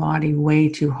pushing his body way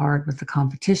too hard with the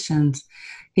competitions.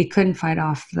 He couldn't fight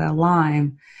off the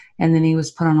Lyme, and then he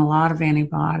was put on a lot of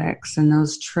antibiotics, and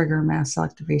those trigger mast cell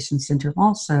activation syndrome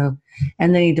also,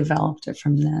 and then he developed it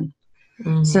from then.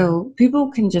 Mm-hmm. So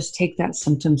people can just take that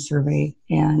symptom survey,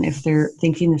 and if they're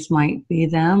thinking this might be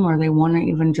them, or they want to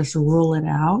even just rule it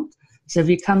out. So if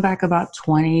you come back about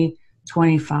 20,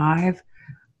 25,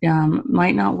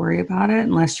 might not worry about it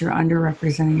unless you're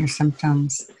underrepresenting your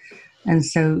symptoms. And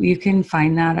so you can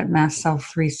find that at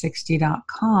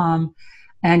mastcell360.com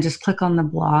and just click on the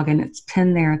blog, and it's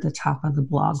pinned there at the top of the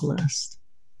blog list.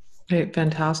 Okay,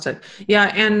 fantastic.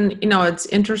 Yeah, and it's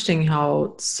interesting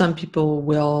how some people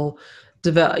will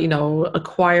develop,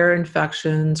 acquire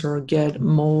infections or get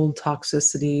mold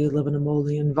toxicity, live in a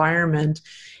moldy environment,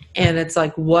 and it's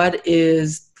like, what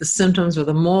is the symptoms of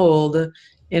the mold?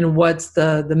 And what's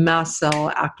the mast cell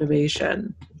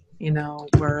activation,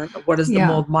 what is the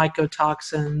mold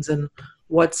mycotoxins and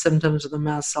what symptoms of the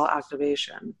mast cell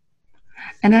activation?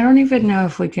 And I don't even know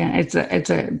if we can, it's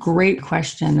a great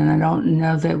question. And I don't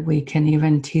know that we can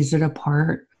even tease it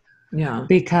apart. Yeah.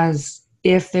 Because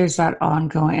if there's that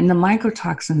ongoing, and the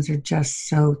mycotoxins are just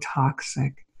so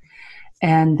toxic.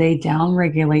 and they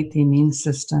downregulate the immune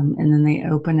system, and then they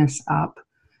open us up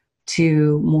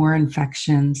to more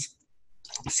infections.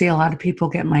 See, a lot of people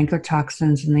get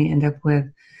mycotoxins and they end up with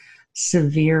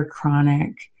severe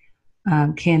chronic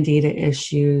candida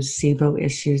issues, SIBO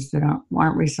issues that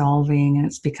aren't resolving, and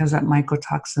it's because that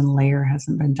mycotoxin layer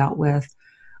hasn't been dealt with,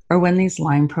 or when these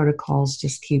Lyme protocols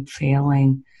just keep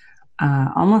failing.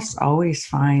 Almost always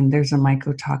find there's a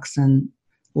mycotoxin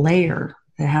layer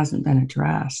that hasn't been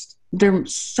addressed. They're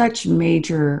such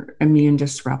major immune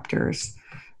disruptors,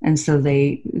 and so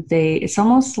they it's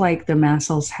almost like the mast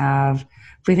cells have,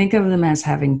 if we think of them as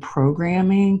having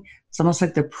programming, it's almost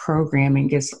like the programming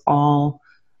gets all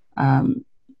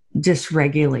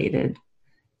dysregulated,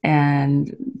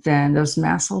 and then those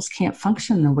mast cells can't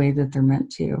function the way that they're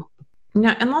meant to.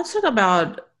 Yeah, and let's talk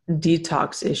about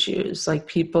detox issues, like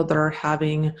people that are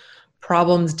having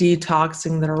problems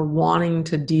detoxing, that are wanting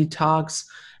to detox.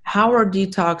 How are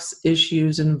detox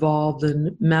issues involved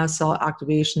in mast cell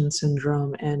activation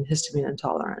syndrome and histamine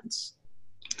intolerance?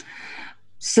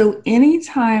 So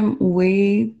anytime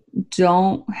we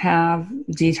don't have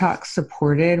detox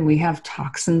supported, we have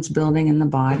toxins building in the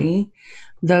body,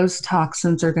 those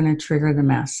toxins are going to trigger the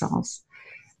mast cells.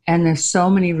 And there's so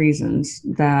many reasons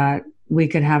that we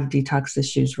could have detox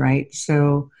issues, right?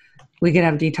 So we could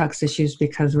have detox issues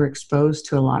because we're exposed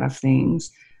to a lot of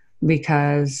things,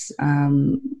 because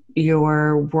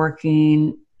you're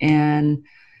working in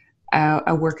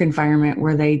a work environment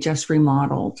where they just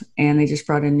remodeled and they just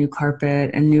brought in new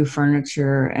carpet and new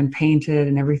furniture and painted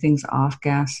and everything's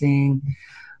off-gassing.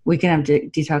 We can have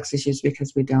detox issues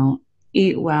because we don't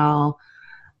eat well.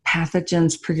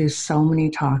 Pathogens produce so many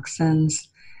toxins.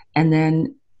 And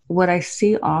then what I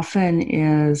see often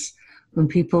is when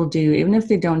people do, even if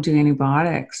they don't do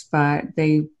antibiotics, but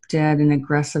they did an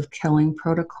aggressive killing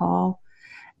protocol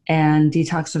and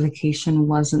detoxification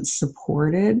wasn't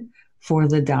supported for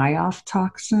the die-off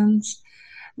toxins,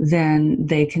 then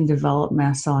they can develop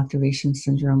mast cell activation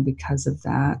syndrome because of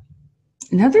that.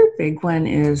 Another big one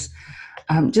is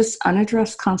just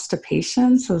unaddressed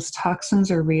constipation. So those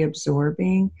toxins are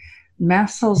reabsorbing.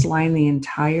 Mast cells line the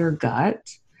entire gut.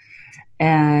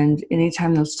 And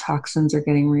anytime those toxins are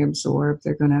getting reabsorbed,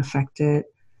 they're going to affect it.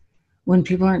 When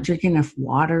people aren't drinking enough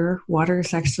water, water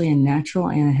is actually a natural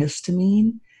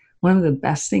antihistamine. One of the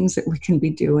best things that we can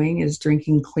be doing is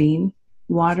drinking clean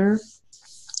water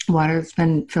that's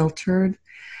been filtered.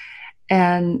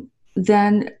 And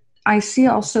then I see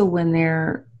also when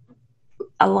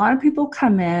a lot of people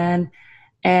come in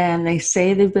and they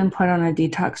say they've been put on a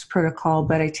detox protocol,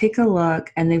 but I take a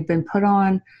look and they've been put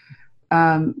on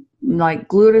like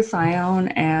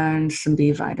glutathione and some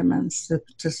B vitamins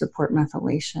to support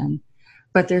methylation.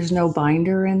 But there's no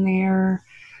binder in there.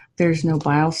 There's no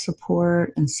bile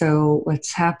support. And so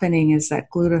what's happening is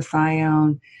that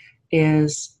glutathione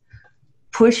is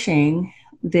pushing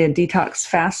the detox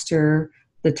faster.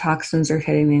 The toxins are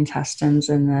hitting the intestines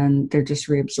and then they're just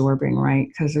reabsorbing, right?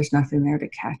 Because there's nothing there to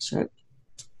catch it.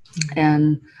 Mm-hmm.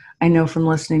 And I know from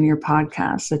listening to your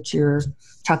podcast that you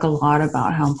talk a lot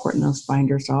about how important those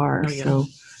binders are. Oh, yeah. So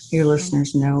your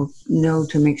listeners know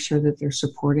to make sure that they're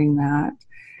supporting that.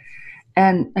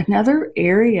 And another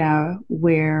area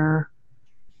where,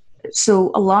 so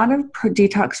a lot of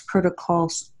detox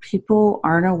protocols, people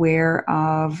aren't aware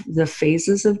of the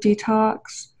phases of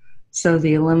detox. So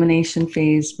the elimination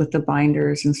phase with the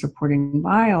binders and supporting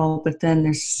bile, but then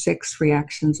there's 6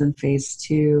 reactions in phase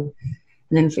 2.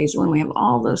 And then phase 1, we have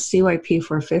all those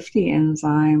CYP450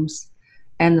 enzymes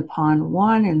and the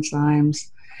PON1 enzymes.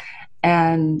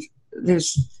 And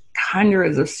there's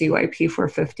hundreds of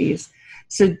CYP450s.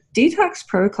 So detox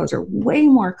protocols are way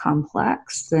more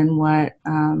complex than what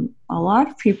a lot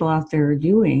of people out there are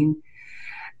doing.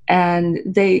 And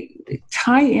they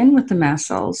tie in with the mast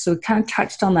cells. So we kind of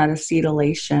touched on that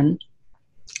acetylation.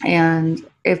 And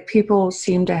if people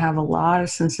seem to have a lot of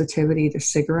sensitivity to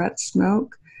cigarette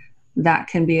smoke, that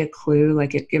can be a clue.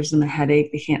 Like it gives them a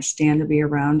headache. They can't stand to be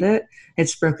around it.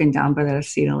 It's broken down by that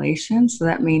acetylation. So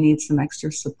that may need some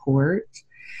extra support.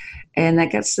 And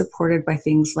that gets supported by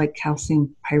things like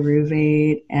calcium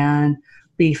pyruvate and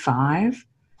B5.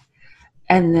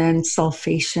 And then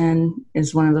sulfation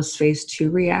is one of those phase 2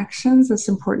 reactions that's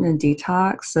important in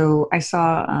detox. So I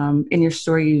saw in your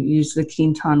story you use the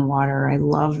Quinton water. I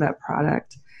love that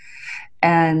product.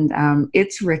 And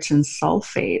it's rich in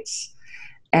sulfates.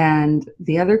 And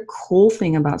the other cool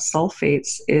thing about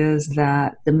sulfates is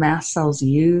that the mast cells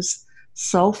use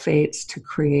sulfates to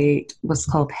create what's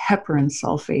called heparin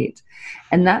sulfate.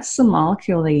 And that's the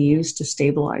molecule they use to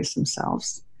stabilize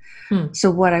themselves.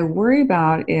 So what I worry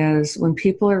about is when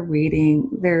people are reading,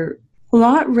 they're A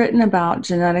lot written about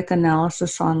genetic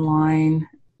analysis online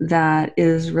that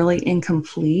is really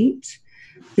incomplete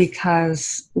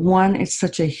because, one, it's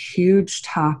such a huge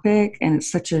topic and it's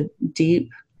such a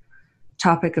deep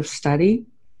topic of study.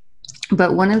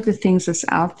 But one of the things that's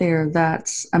out there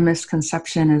that's a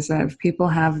misconception is that if people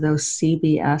have those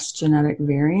CBS genetic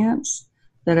variants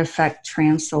that affect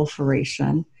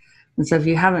transsulfuration, and so if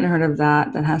you haven't heard of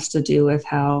that, that has to do with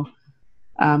how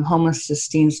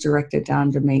homocysteine is directed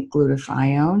down to make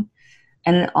glutathione.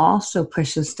 And it also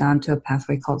pushes down to a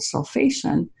pathway called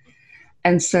sulfation.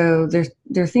 And so there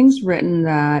are things written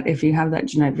that if you have that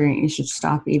genetic variant, you should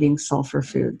stop eating sulfur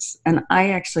foods. And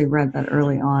I actually read that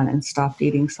early on and stopped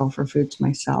eating sulfur foods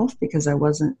myself because I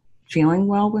wasn't feeling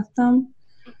well with them.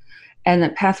 And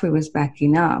that pathway was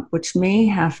backing up, which may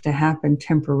have to happen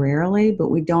temporarily, but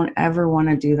we don't ever want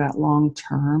to do that long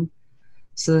term.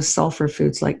 So the sulfur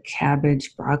foods like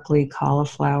cabbage, broccoli,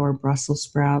 cauliflower, Brussels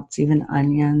sprouts, even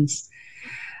onions.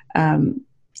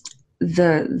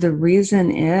 The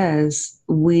reason is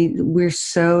we're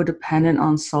so dependent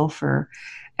on sulfur,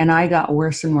 and I got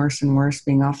worse and worse and worse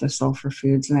being off the sulfur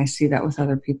foods, and I see that with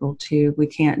other people too. We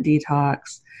can't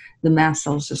detox. The mast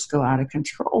cells just go out of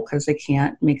control because they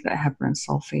can't make that heparin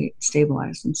sulfate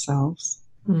stabilize themselves.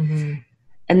 Mm-hmm.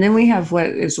 And then we have what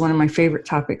is one of my favorite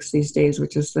topics these days,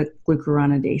 which is the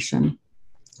glucuronidation.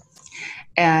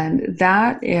 And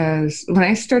that is when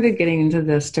I started getting into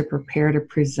this to prepare to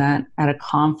present at a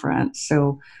conference.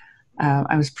 So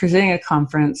I was presenting at a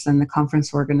conference, and the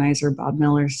conference organizer, Bob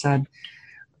Miller, said,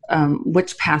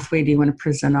 which pathway do you want to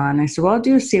present on? I said, well, I'll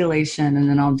do acetylation, and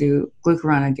then I'll do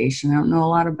glucuronidation. I don't know a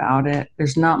lot about it.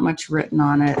 There's not much written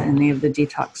on it in any of the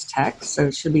detox texts, so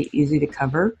it should be easy to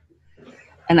cover.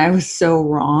 And I was so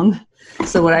wrong.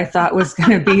 So what I thought was going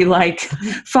to be like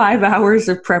 5 hours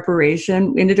of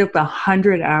preparation ended up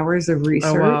 100 hours of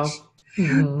research. Oh, wow.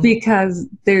 Mm-hmm. Because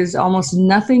there's almost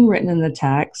nothing written in the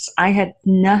text. I had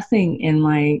nothing in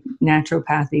my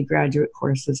naturopathy graduate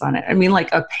courses on it. I mean,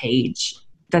 like a page.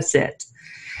 That's it.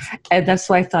 And that's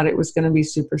why I thought it was going to be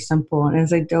super simple. And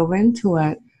as I dove into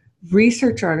it,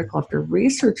 research article after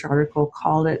research article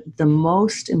called it the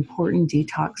most important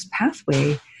detox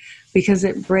pathway because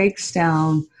it breaks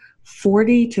down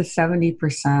 40 to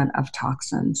 70% of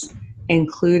toxins,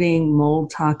 including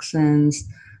mold toxins,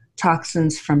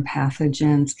 toxins from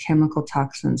pathogens, chemical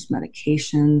toxins,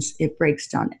 medications. It breaks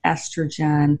down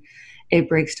estrogen. It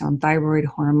breaks down thyroid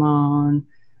hormone,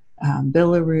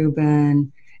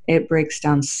 bilirubin. It breaks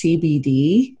down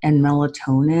CBD and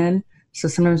melatonin. So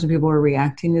sometimes when people are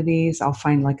reacting to these, I'll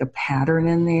find like a pattern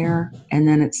in there, and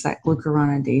then it's that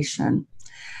glucuronidation.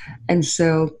 And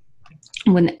so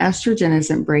when estrogen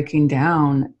isn't breaking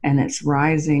down and it's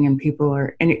rising and people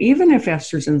are, and even if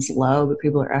estrogen's low, but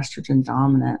people are estrogen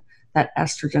dominant, that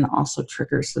estrogen also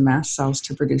triggers the mast cells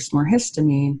to produce more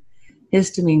histamine.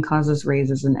 Histamine causes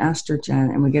raises in estrogen,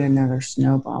 and we get another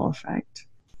snowball effect.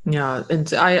 Yeah,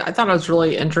 and I thought it was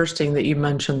really interesting that you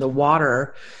mentioned the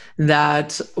water,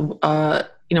 that,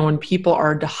 when people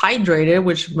are dehydrated,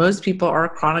 which most people are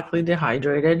chronically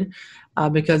dehydrated,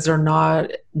 because they're not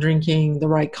drinking the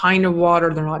right kind of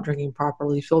water, they're not drinking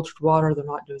properly filtered water, they're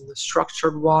not doing the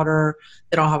structured water,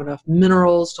 they don't have enough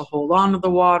minerals to hold on to the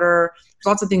water. There's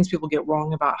lots of things people get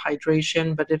wrong about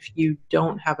hydration, but if you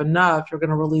don't have enough, you're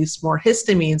going to release more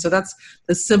histamine. So that's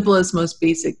the simplest, most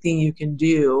basic thing you can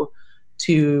do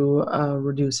to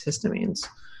reduce histamines.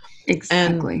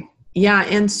 Exactly.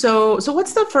 And so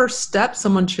what's the first step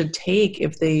someone should take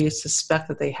if they suspect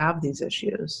that they have these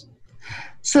issues?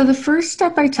 So the first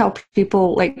step I tell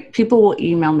people, like people will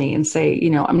email me and say,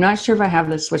 I'm not sure if I have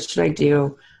this, what should I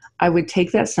do? I would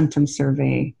take that symptom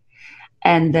survey,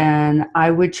 and then I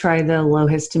would try the low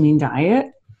histamine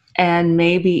diet, and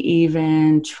maybe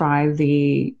even try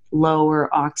the lower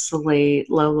oxalate,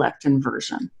 low lectin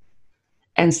version,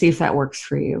 and see if that works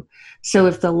for you. So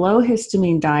if the low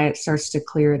histamine diet starts to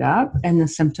clear it up and the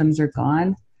symptoms are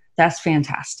gone, that's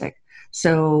fantastic.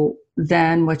 So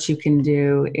then what you can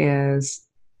do is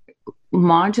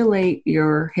modulate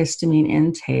your histamine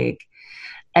intake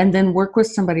and then work with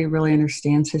somebody who really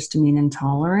understands histamine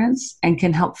intolerance and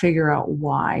can help figure out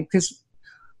why. Because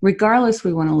regardless,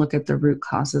 we want to look at the root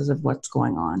causes of what's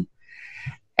going on.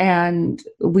 And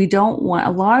we don't want,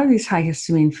 a lot of these high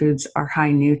histamine foods are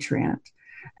high nutrient.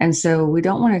 And so we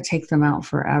don't want to take them out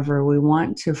forever. We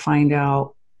want to find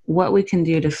out what we can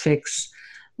do to fix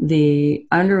the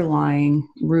underlying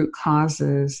root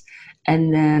causes,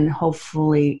 and then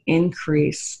hopefully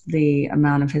increase the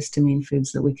amount of histamine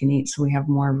foods that we can eat so we have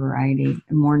more variety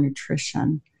and more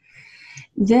nutrition.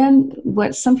 Then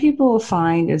what some people will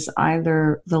find is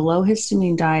either the low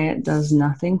histamine diet does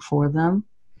nothing for them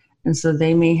And so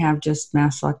they may have just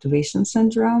mast cell activation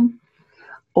syndrome.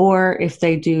 Or if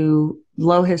they do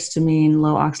low histamine,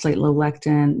 low oxalate, low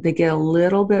lectin, they get a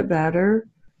little bit better,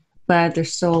 but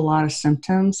there's still a lot of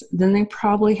symptoms. Then they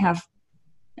probably have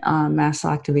mast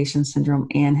cell activation syndrome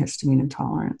and histamine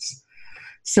intolerance.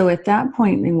 So at that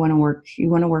point, you want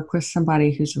to work with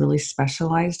somebody who's really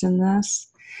specialized in this.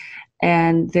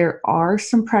 And there are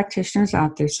some practitioners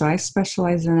out there. So I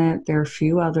specialize in it. There are a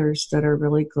few others that are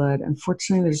really good.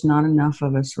 Unfortunately, there's not enough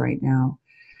of us right now.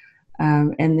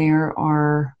 And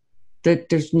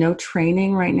there's no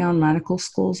training right now in medical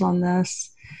schools on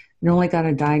this. I only got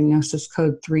a diagnosis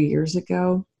code 3 years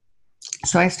ago.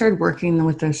 So I started working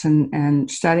with this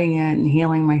and studying it and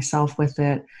healing myself with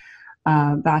it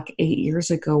back 8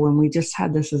 years ago when we just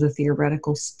had this as a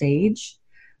theoretical stage.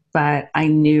 But I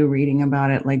knew reading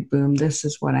about it, like, boom, this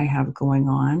is what I have going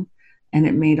on. And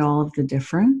it made all of the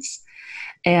difference.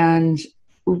 And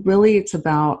really, it's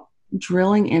about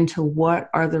drilling into what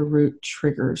are the root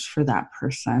triggers for that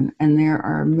person. And there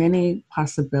are many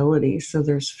possibilities. So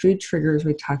there's food triggers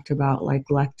we talked about, like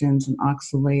lectins and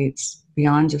oxalates,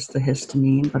 beyond just the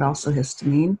histamine, but also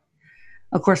histamine.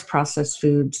 Of course, processed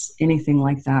foods, anything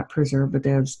like that,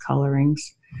 preservatives,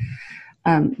 colorings.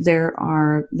 There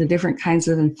are the different kinds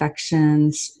of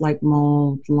infections like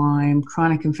mold, Lyme,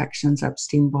 chronic infections,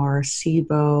 Epstein-Barr,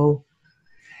 SIBO,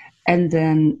 and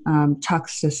then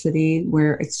toxicity,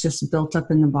 where it's just built up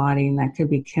in the body, and that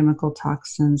could be chemical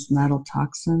toxins, metal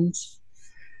toxins.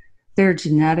 There are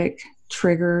genetic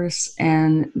triggers,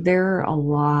 and there are a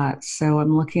lot. So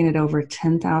I'm looking at over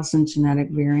 10,000 genetic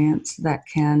variants that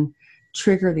can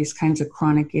trigger these kinds of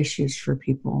chronic issues for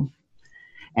people.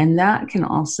 And that can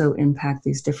also impact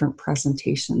these different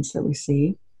presentations that we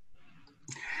see.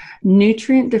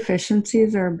 Nutrient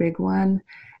deficiencies are a big one.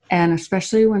 And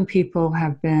especially when people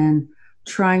have been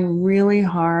trying really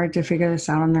hard to figure this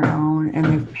out on their own, and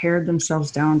they've pared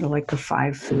themselves down to like the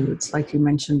 5 foods, like you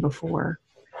mentioned before.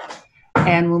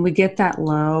 And when we get that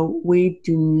low, we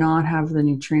do not have the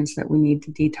nutrients that we need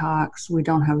to detox. We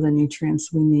don't have the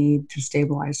nutrients we need to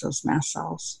stabilize those mast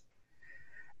cells.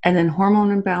 And then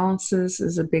hormone imbalances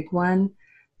is a big one,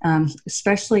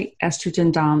 especially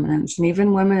estrogen dominance. And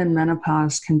even women in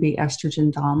menopause can be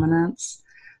estrogen dominance.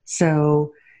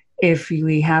 So if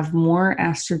we have more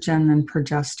estrogen than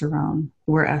progesterone,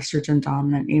 we're estrogen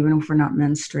dominant, even if we're not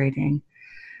menstruating.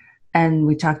 And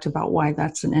we talked about why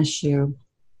that's an issue.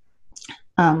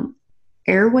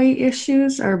 Airway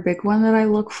issues are a big one that I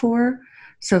look for.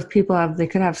 So if people they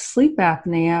could have sleep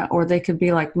apnea, or they could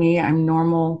be like me, I'm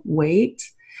normal weight.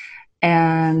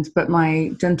 But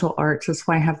my dental arch, that's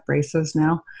why I have braces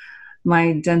now.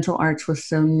 My dental arch was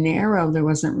so narrow, there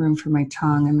wasn't room for my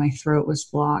tongue, and my throat was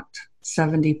blocked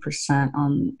 70%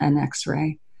 on an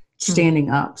x-ray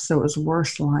standing up. So it was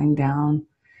worse lying down.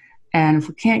 And if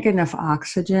we can't get enough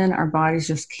oxygen, our bodies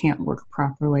just can't work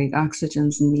properly.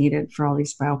 Oxygen's needed for all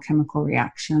these biochemical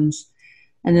reactions.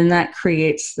 And then that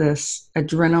creates this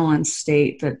adrenaline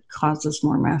state that causes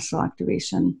more mast cell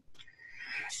activation.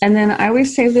 And then I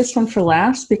always save this one for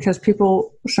last because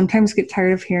people sometimes get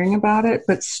tired of hearing about it,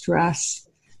 but stress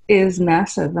is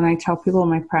massive. And I tell people in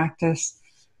my practice,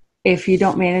 if you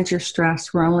don't manage your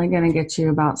stress, we're only going to get you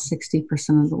about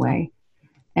 60% of the way.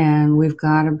 And we've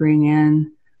got to bring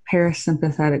in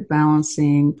parasympathetic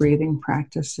balancing, breathing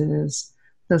practices,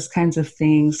 those kinds of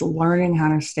things, learning how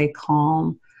to stay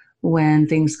calm when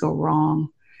things go wrong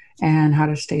and how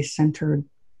to stay centered.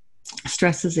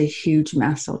 Stress is a huge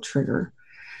mast cell trigger.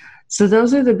 So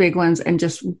those are the big ones, and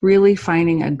just really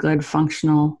finding a good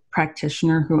functional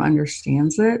practitioner who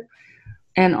understands it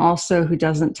and also who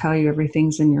doesn't tell you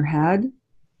everything's in your head.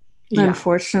 Yeah.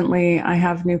 Unfortunately, I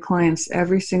have new clients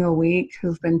every single week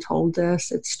who've been told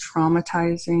this. It's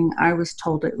traumatizing. I was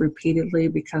told it repeatedly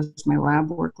because my lab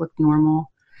work looked normal.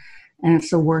 And it's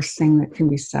the worst thing that can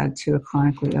be said to a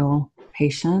chronically ill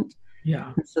patient.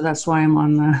 Yeah. So that's why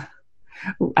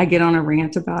I get on a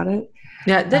rant about it.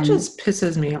 Yeah, that just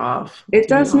pisses me off. It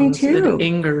does me too. It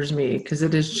angers me because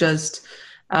it is just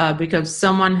because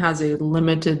someone has a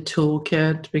limited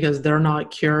toolkit, because they're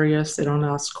not curious, they don't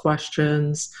ask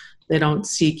questions, they don't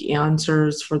seek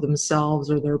answers for themselves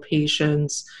or their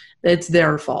patients. It's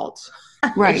their fault.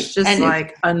 Right. It's just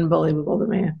unbelievable to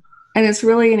me. And it's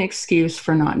really an excuse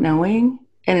for not knowing.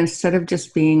 And instead of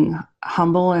just being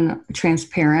humble and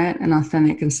transparent and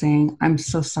authentic and saying, I'm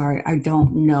so sorry, I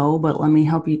don't know, but let me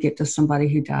help you get to somebody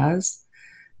who does,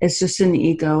 it's just an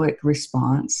egoic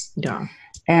response. Yeah.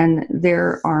 And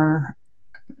there are,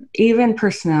 even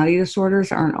personality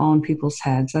disorders aren't all in people's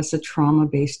heads. That's a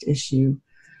trauma-based issue.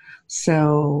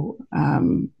 So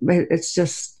it's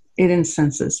just, it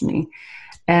incenses me.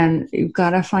 And you've got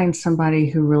to find somebody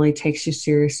who really takes you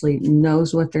seriously,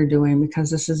 knows what they're doing, because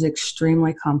this is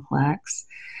extremely complex.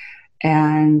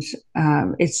 And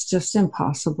it's just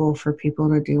impossible for people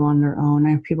to do on their own.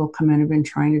 I have people come in and have been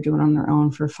trying to do it on their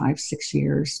own for 5-6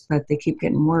 years, but they keep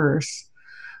getting worse.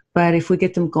 But if we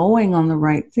get them going on the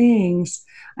right things,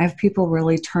 I have people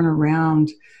really turn around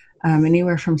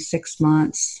anywhere from 6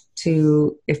 months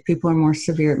to, if people are more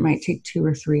severe, it might take 2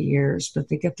 or 3 years, but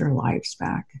they get their lives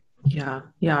back. Yeah.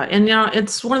 Yeah. And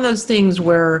it's one of those things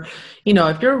where,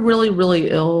 if you're really, really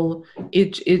ill,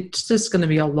 it's just going to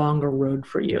be a longer road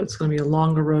for you. It's going to be a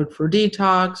longer road for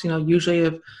detox. Usually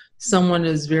if someone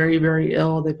is very, very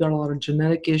ill, they've got a lot of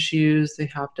genetic issues they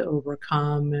have to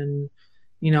overcome. And,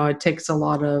 it takes a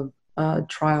lot of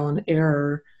trial and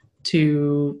error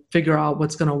to figure out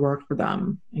what's going to work for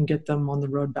them and get them on the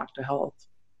road back to health.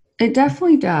 It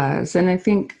definitely does. And I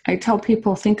think I tell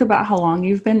people, think about how long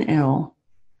you've been ill.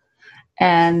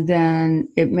 And then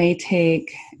it may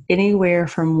take anywhere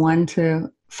from 1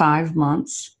 to 5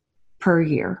 months per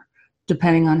year,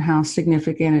 depending on how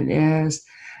significant it is,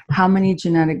 how many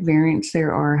genetic variants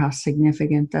there are, how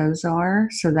significant those are.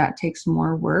 So that takes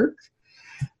more work.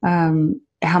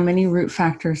 How many root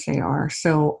factors they are.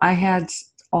 So I had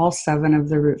all 7 of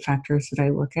the root factors that I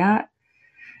look at.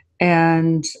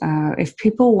 And if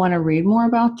people want to read more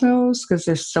about those, because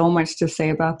there's so much to say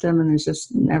about them and there's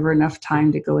just never enough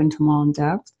time to go into them all in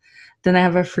depth, then I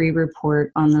have a free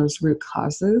report on those root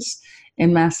causes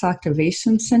in mast cell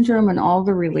activation syndrome and all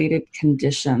the related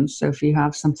conditions. So if you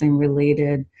have something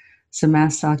related, so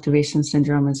mast cell activation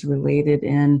syndrome is related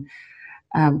in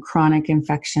chronic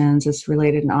infections, it's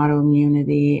related in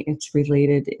autoimmunity, it's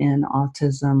related in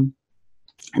autism,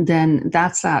 then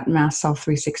that's at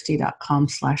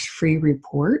mastcell360.com/free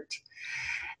report.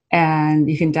 And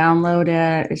you can download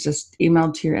it. It's just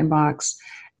emailed to your inbox.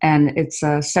 And it's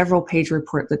a several page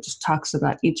report that just talks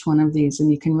about each one of these. And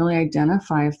you can really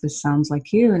identify if this sounds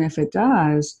like you. And if it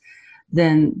does,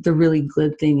 then the really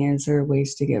good thing is there are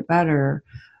ways to get better.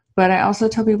 But I also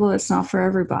tell people it's not for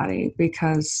everybody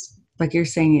because, like you're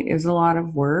saying, it is a lot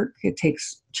of work. It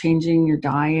takes changing your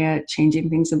diet, changing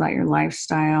things about your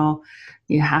lifestyle.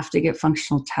 You have to get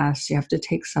functional tests. You have to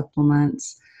take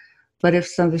supplements. But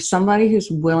if there's somebody who's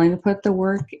willing to put the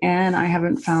work in, I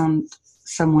haven't found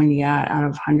someone yet out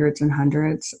of hundreds and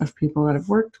hundreds of people that I've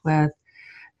worked with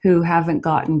who haven't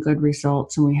gotten good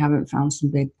results, and we haven't found some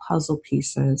big puzzle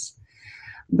pieces.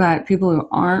 But people who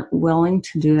aren't willing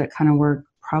to do that kind of work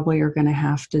probably are going to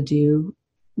have to do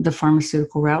the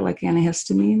pharmaceutical route like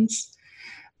antihistamines.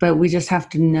 But we just have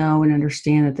to know and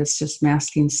understand that that's just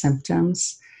masking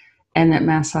symptoms, and that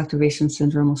mast cell activation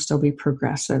syndrome will still be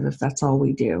progressive if that's all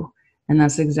we do. And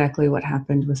that's exactly what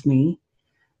happened with me.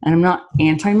 And I'm not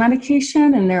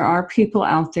anti-medication, and there are people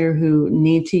out there who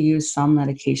need to use some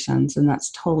medications, and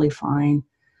that's totally fine.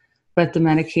 But the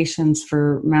medications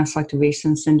for mast cell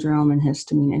activation syndrome and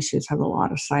histamine issues have a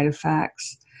lot of side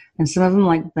effects. And some of them,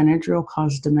 like Benadryl,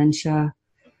 cause dementia.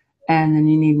 And then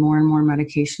you need more and more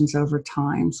medications over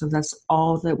time. So that's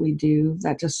all that we do.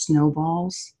 That just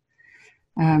snowballs.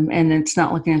 And it's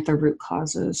not looking at the root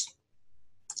causes.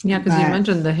 Yeah, because you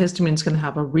mentioned the histamine is going to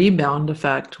have a rebound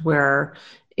effect where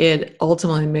it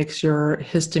ultimately makes your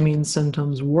histamine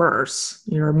symptoms worse.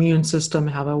 Your immune system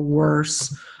have a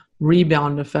worse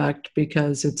rebound effect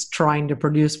because it's trying to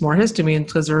produce more histamine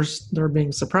because they're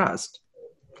being suppressed.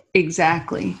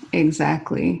 Exactly.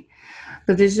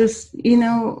 But there's just,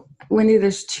 Wendy,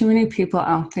 there's too many people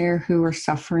out there who are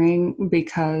suffering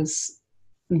because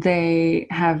they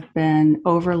have been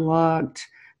overlooked.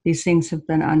 These things have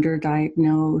been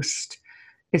underdiagnosed.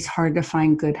 It's hard to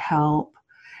find good help.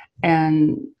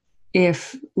 And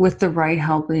if with the right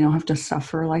help, they don't have to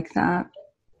suffer like that.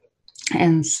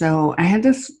 And so I had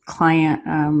this client,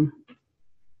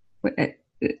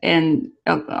 and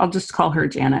I'll just call her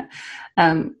Janet.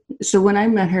 So when I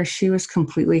met her, she was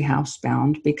completely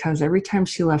housebound because every time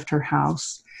she left her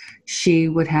house, she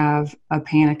would have a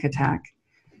panic attack.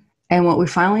 And what we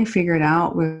finally figured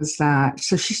out was that,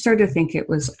 so she started to think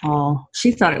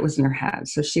she thought it was in her head.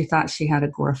 So she thought she had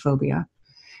agoraphobia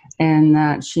and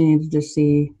that she needed to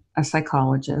see a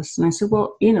psychologist. And I said,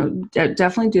 well,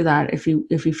 definitely do that if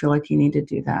you feel like you need to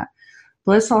do that.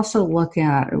 But let's also look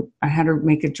at, I had her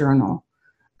make a journal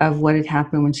of what had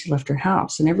happened when she left her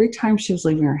house. And every time she was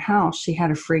leaving her house, she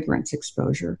had a fragrance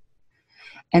exposure.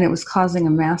 And it was causing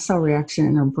a mast cell reaction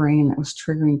in her brain that was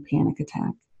triggering panic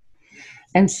attack.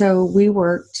 And so we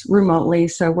worked remotely.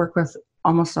 So I work with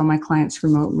almost all my clients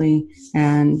remotely.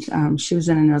 And she was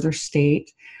in another state.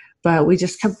 But we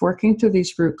just kept working through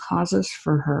these root causes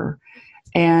for her.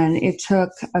 And it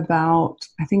took about,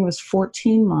 I think it was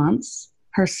 14 months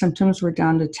Her symptoms were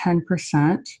down to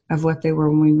 10% of what they were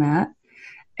when we met.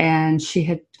 And she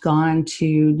had gone to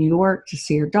New York to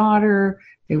see her daughter.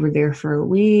 They were there for a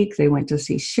week. They went to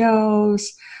see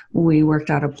shows. We worked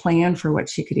out a plan for what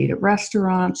she could eat at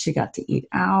restaurants. She got to eat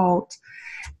out.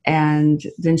 And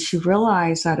then she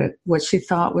realized that what she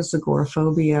thought was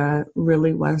agoraphobia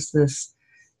really was this,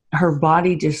 her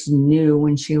body just knew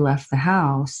when she left the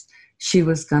house, she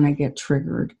was going to get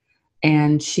triggered.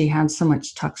 And she had so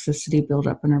much toxicity built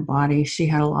up in her body. She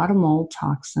had a lot of mold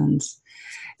toxins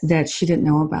that she didn't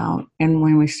know about. And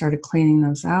when we started cleaning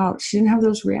those out, she didn't have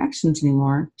those reactions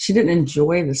anymore. She didn't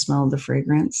enjoy the smell of the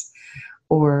fragrance.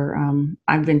 Or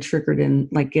I've been triggered in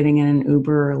like getting in an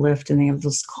Uber or a Lyft and they have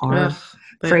those car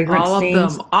fragrance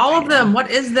stains. All of them.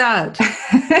 What is that?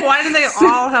 Why do they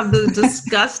all have the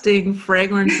disgusting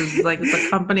fragrances? Like it's a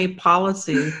company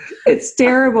policy. It's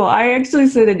terrible. I actually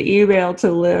sent an email to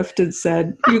Lyft and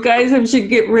said, you guys should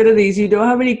get rid of these. You know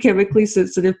how many chemically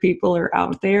sensitive people are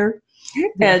out there?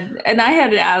 And I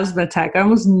had an asthma attack. I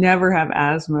almost never have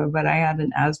asthma, but I had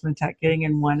an asthma attack getting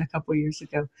in one a couple years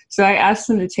ago. So I asked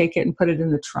them to take it and put it in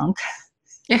the trunk,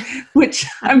 which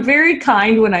I'm very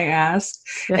kind when I ask,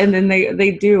 and then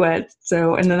they do it.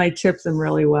 So, and then I tip them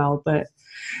really well. But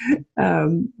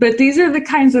these are the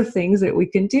kinds of things that we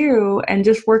can do and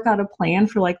just work out a plan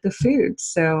for like the foods.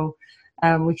 So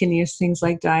we can use things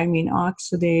like diamine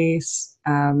oxidase,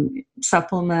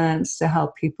 supplements to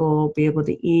help people be able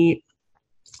to eat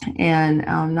and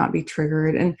not be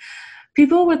triggered. And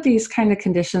people with these kind of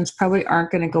conditions probably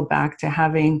aren't going to go back to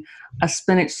having a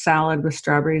spinach salad with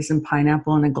strawberries and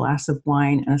pineapple and a glass of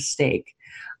wine and a steak,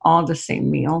 all the same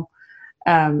meal,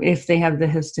 if they have the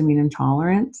histamine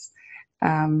intolerance.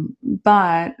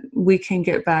 But we can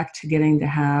get back to getting to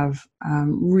have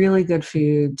really good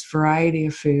foods, variety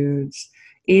of foods,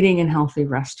 eating in healthy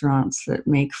restaurants that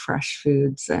make fresh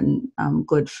foods and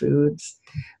good foods.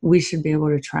 We should be able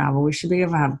to travel. We should be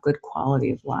able to have good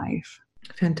quality of life.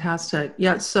 Fantastic.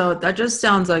 Yeah. So that just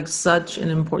sounds like such an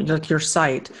important, like your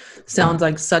site sounds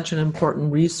like such an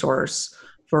important resource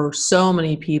for so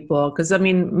many people. Because I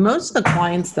mean, most of the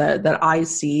clients that I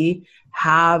see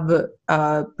have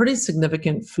pretty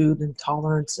significant food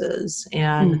intolerances,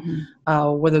 and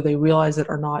whether they realize it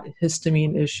or not,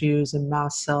 histamine issues and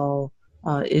mast cell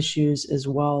issues as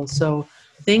well. So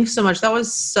thanks so much. That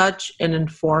was such an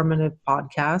informative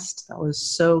podcast. That was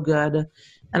so good.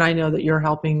 And I know that you're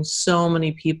helping so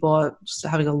many people, just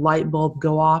having a light bulb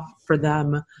go off for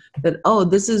them that, oh,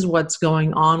 this is what's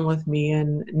going on with me.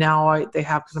 And now they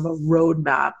have kind of a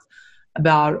roadmap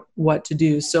about what to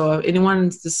do. So if anyone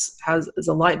is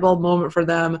a light bulb moment for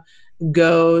them,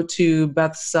 go to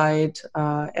Beth's site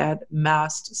at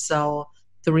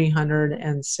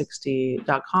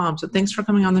mastcell360.com. So thanks for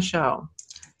coming on the show.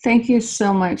 Thank you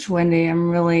so much, Wendy. I'm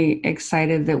really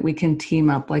excited that we can team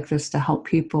up like this to help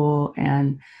people.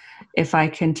 And if I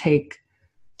can take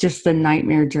just the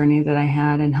nightmare journey that I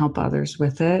had and help others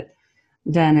with it,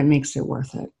 then it makes it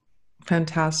worth it.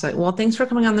 Fantastic. Well, thanks for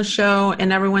coming on the show.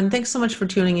 And everyone, thanks so much for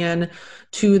tuning in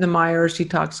to the Myers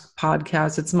Detox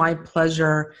podcast. It's my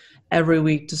pleasure every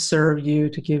week to serve you,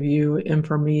 to give you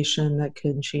information that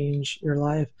can change your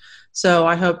life. So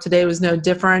I hope today was no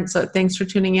different. So thanks for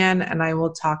tuning in, and I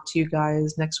will talk to you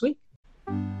guys next week.